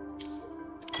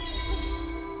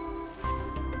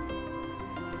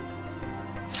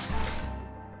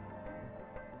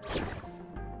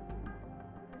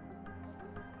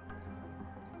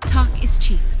 Talk is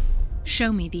cheap.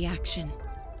 Show me the action.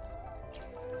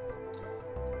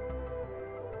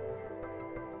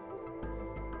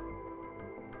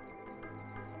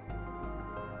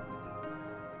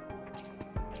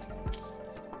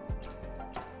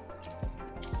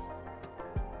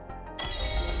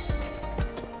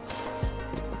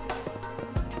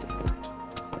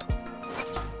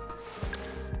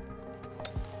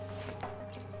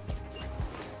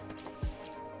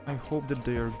 I hope that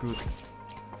they are good.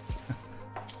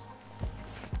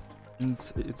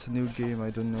 It's a new game, I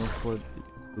don't know what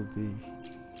it will be.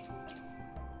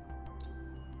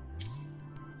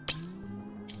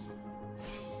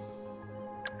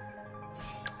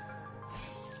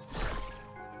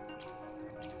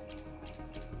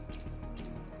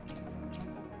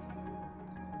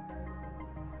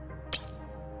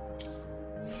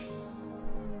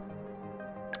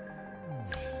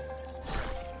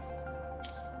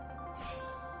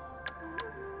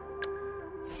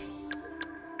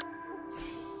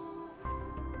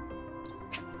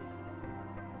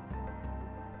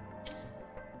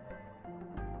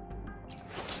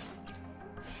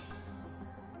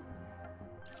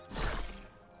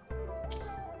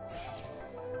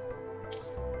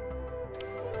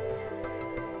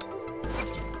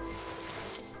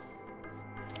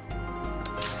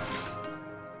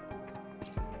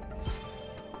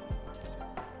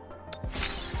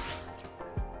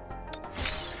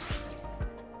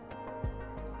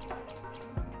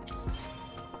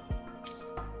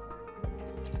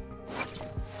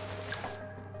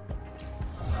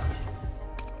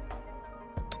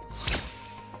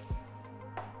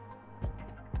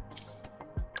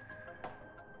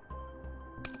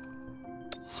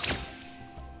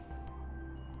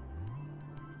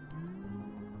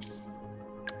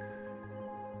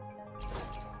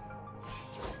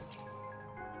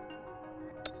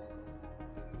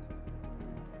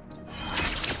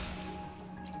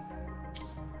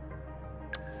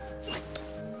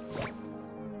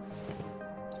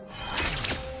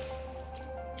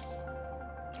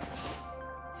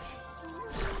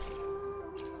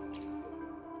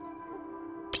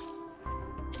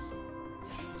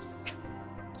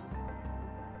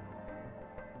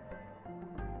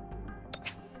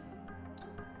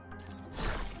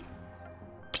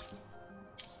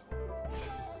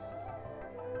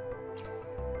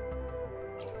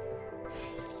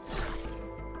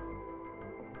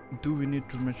 Do we need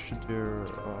to match their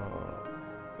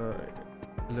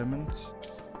elements?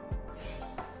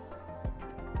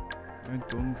 I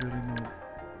don't really know.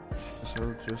 So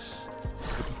I'll just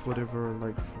put whatever I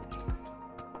like for.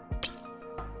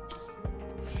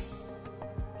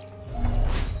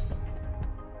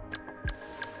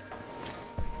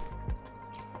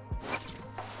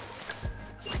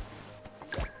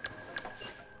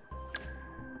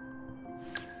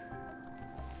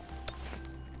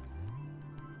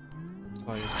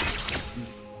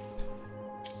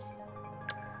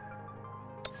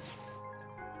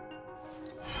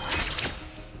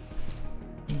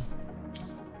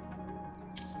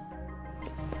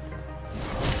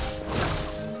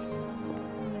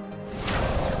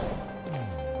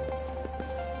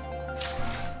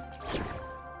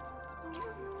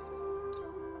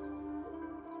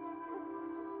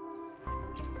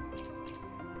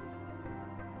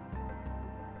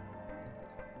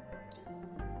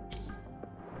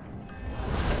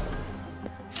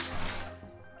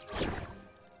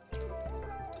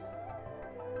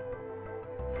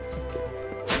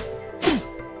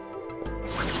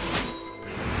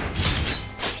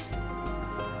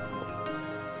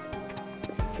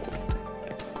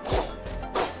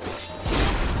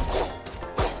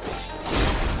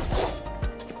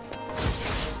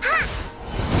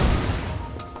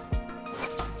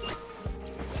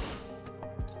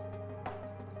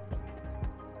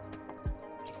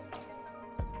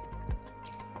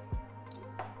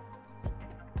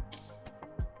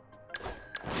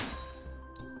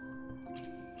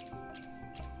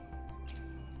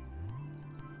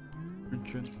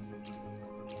 Region.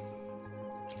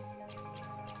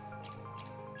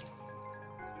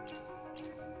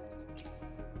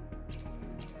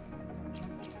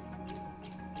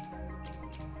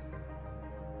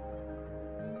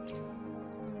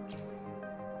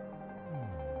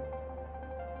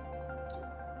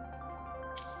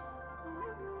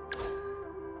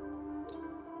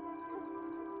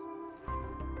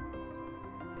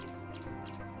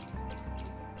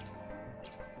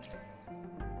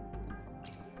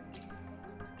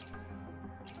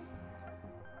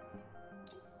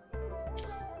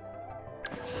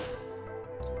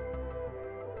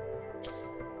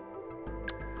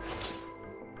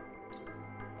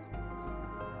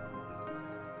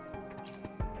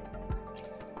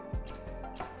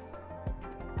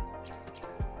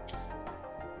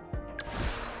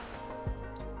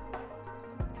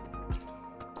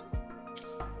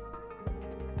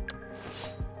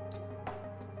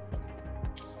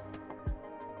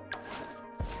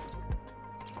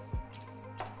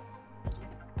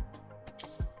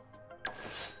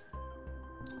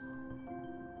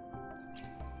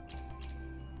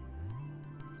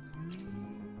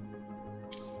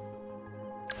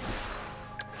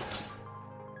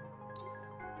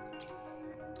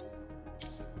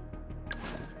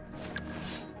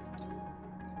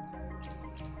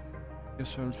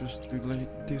 Guess I'll just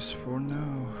delete this for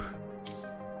now.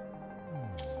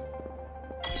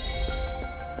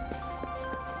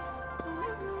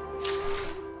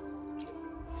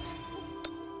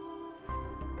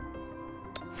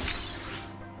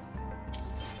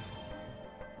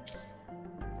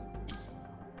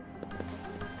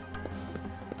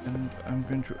 And I'm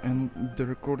going to end the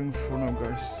recording for now,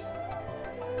 guys.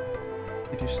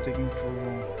 It is taking too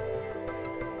long.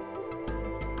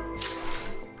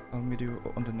 I'll meet you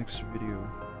on the next video.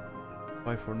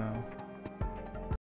 Bye for now.